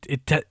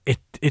that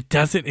it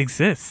doesn't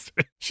exist.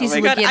 she's Oh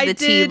my God, looking at I the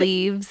tea did-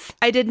 leaves.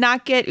 I did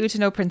not get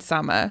Utano Prince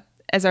Sama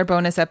as our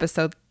bonus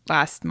episode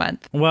last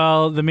month.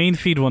 Well, the main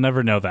feed will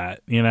never know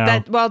that, you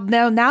know.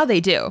 Now they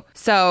do.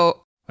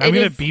 So I'm it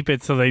gonna is- beep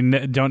it so they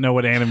don't know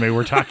what anime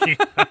we're talking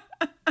about.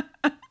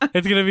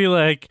 It's gonna be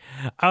like,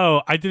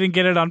 oh, I didn't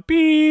get it on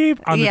beep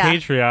on the Yeah.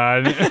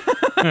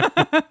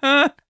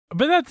 Patreon.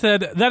 But that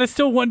said, that is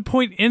still 1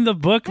 point in the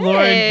book,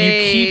 Lauren.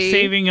 You keep Hey.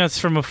 saving us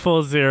from a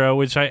full 0,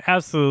 which I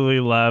absolutely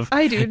love.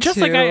 I do Just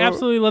like I too.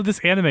 absolutely love this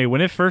anime.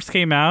 When it first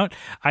came out,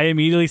 I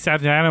immediately sat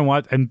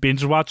down and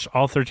binge watched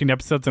all 13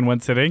 episodes in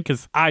one sitting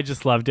because I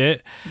just loved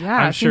it. Yeah,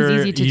 I'm it seems sure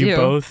easy to you do.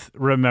 both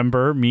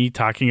remember me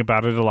talking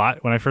about it a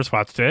lot when I first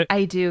watched it.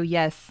 I do,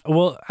 yes.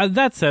 Well,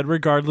 that said,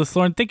 regardless,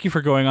 Lauren, thank you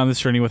for going on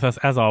this journey with us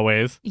as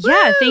always.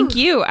 Yeah, thank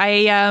you.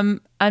 I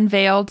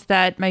unveiled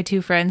that my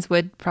two friends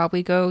would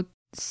probably go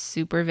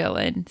super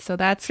villain. So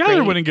that's Skylar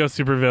great. wouldn't go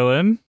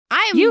supervillain.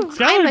 I'm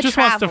Skylar a just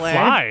traveler. wants to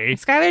fly.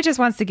 Skylar just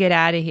wants to get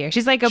out of here.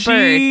 She's like a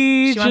bird.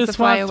 She She wants to just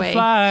fly wants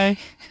away.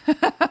 to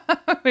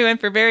fly. We went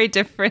for very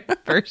different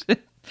versions.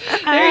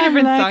 Very I'm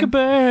different like songs. a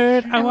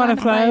bird. I want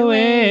to fly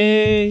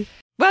away.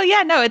 Well,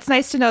 yeah, no, it's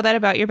nice to know that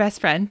about your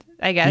best friend,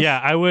 I guess. Yeah,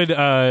 I would.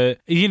 It's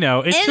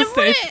And just.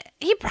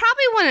 he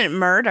probably wouldn't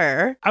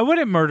murder. I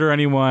wouldn't murder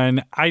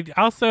anyone. I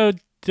also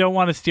don't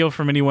want to steal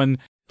from anyone.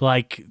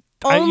 Like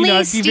Only I'd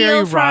be steal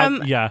very raw.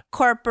 from Yeah.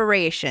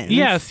 corporations.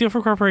 Yeah, steal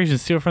from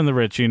corporations, steal from the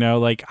rich. You know,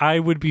 like I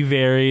would be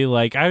very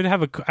like I'd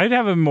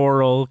have a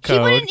moral code.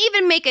 He wouldn't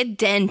even make a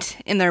dent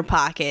in their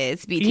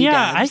pockets. BT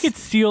Yeah, I dubs. could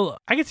steal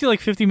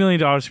like $50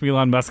 million from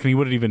Elon Musk and he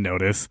wouldn't even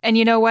notice. And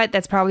you know what?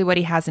 That's probably what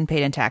he hasn't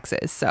paid in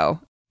taxes. So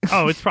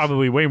Oh, it's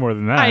probably way more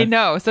than that. I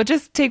know. So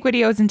just take what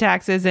he owes in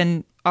taxes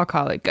and I'll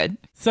call it good.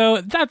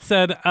 So that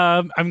said,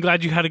 I'm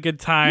glad you had a good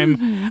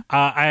time.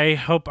 I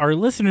hope our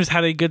listeners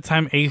had a good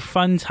time, a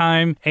fun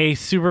time, a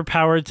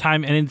superpowered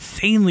time, an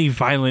insanely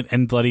violent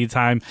and bloody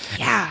time.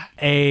 Yeah.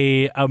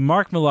 A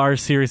Mark Millar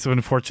series of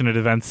unfortunate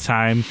events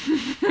time.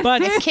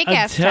 But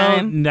Kick-ass until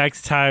time.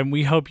 next time,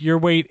 we hope your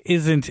wait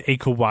isn't a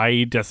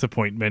kawaii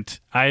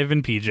disappointment. I've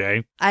been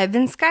PJ. I've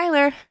been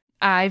Skylar.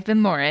 I've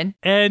been Lauren.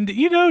 And,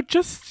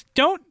 just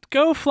don't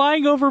go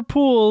flying over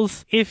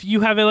pools if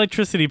you have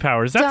electricity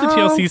powers. That's a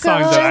TLC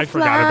song that I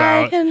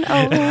forgot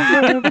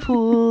about. Over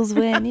pools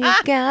when you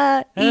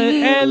got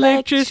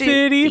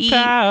Electricity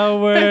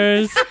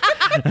powers.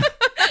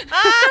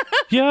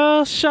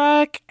 You'll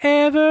shock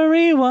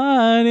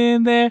everyone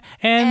in there,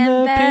 and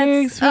the that's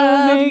pigs will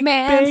a make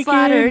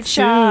manslaughter bacon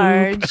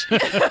charge.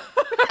 soup.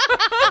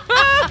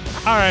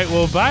 All right,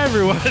 well, bye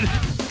everyone.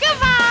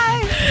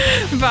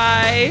 Goodbye.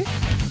 Bye.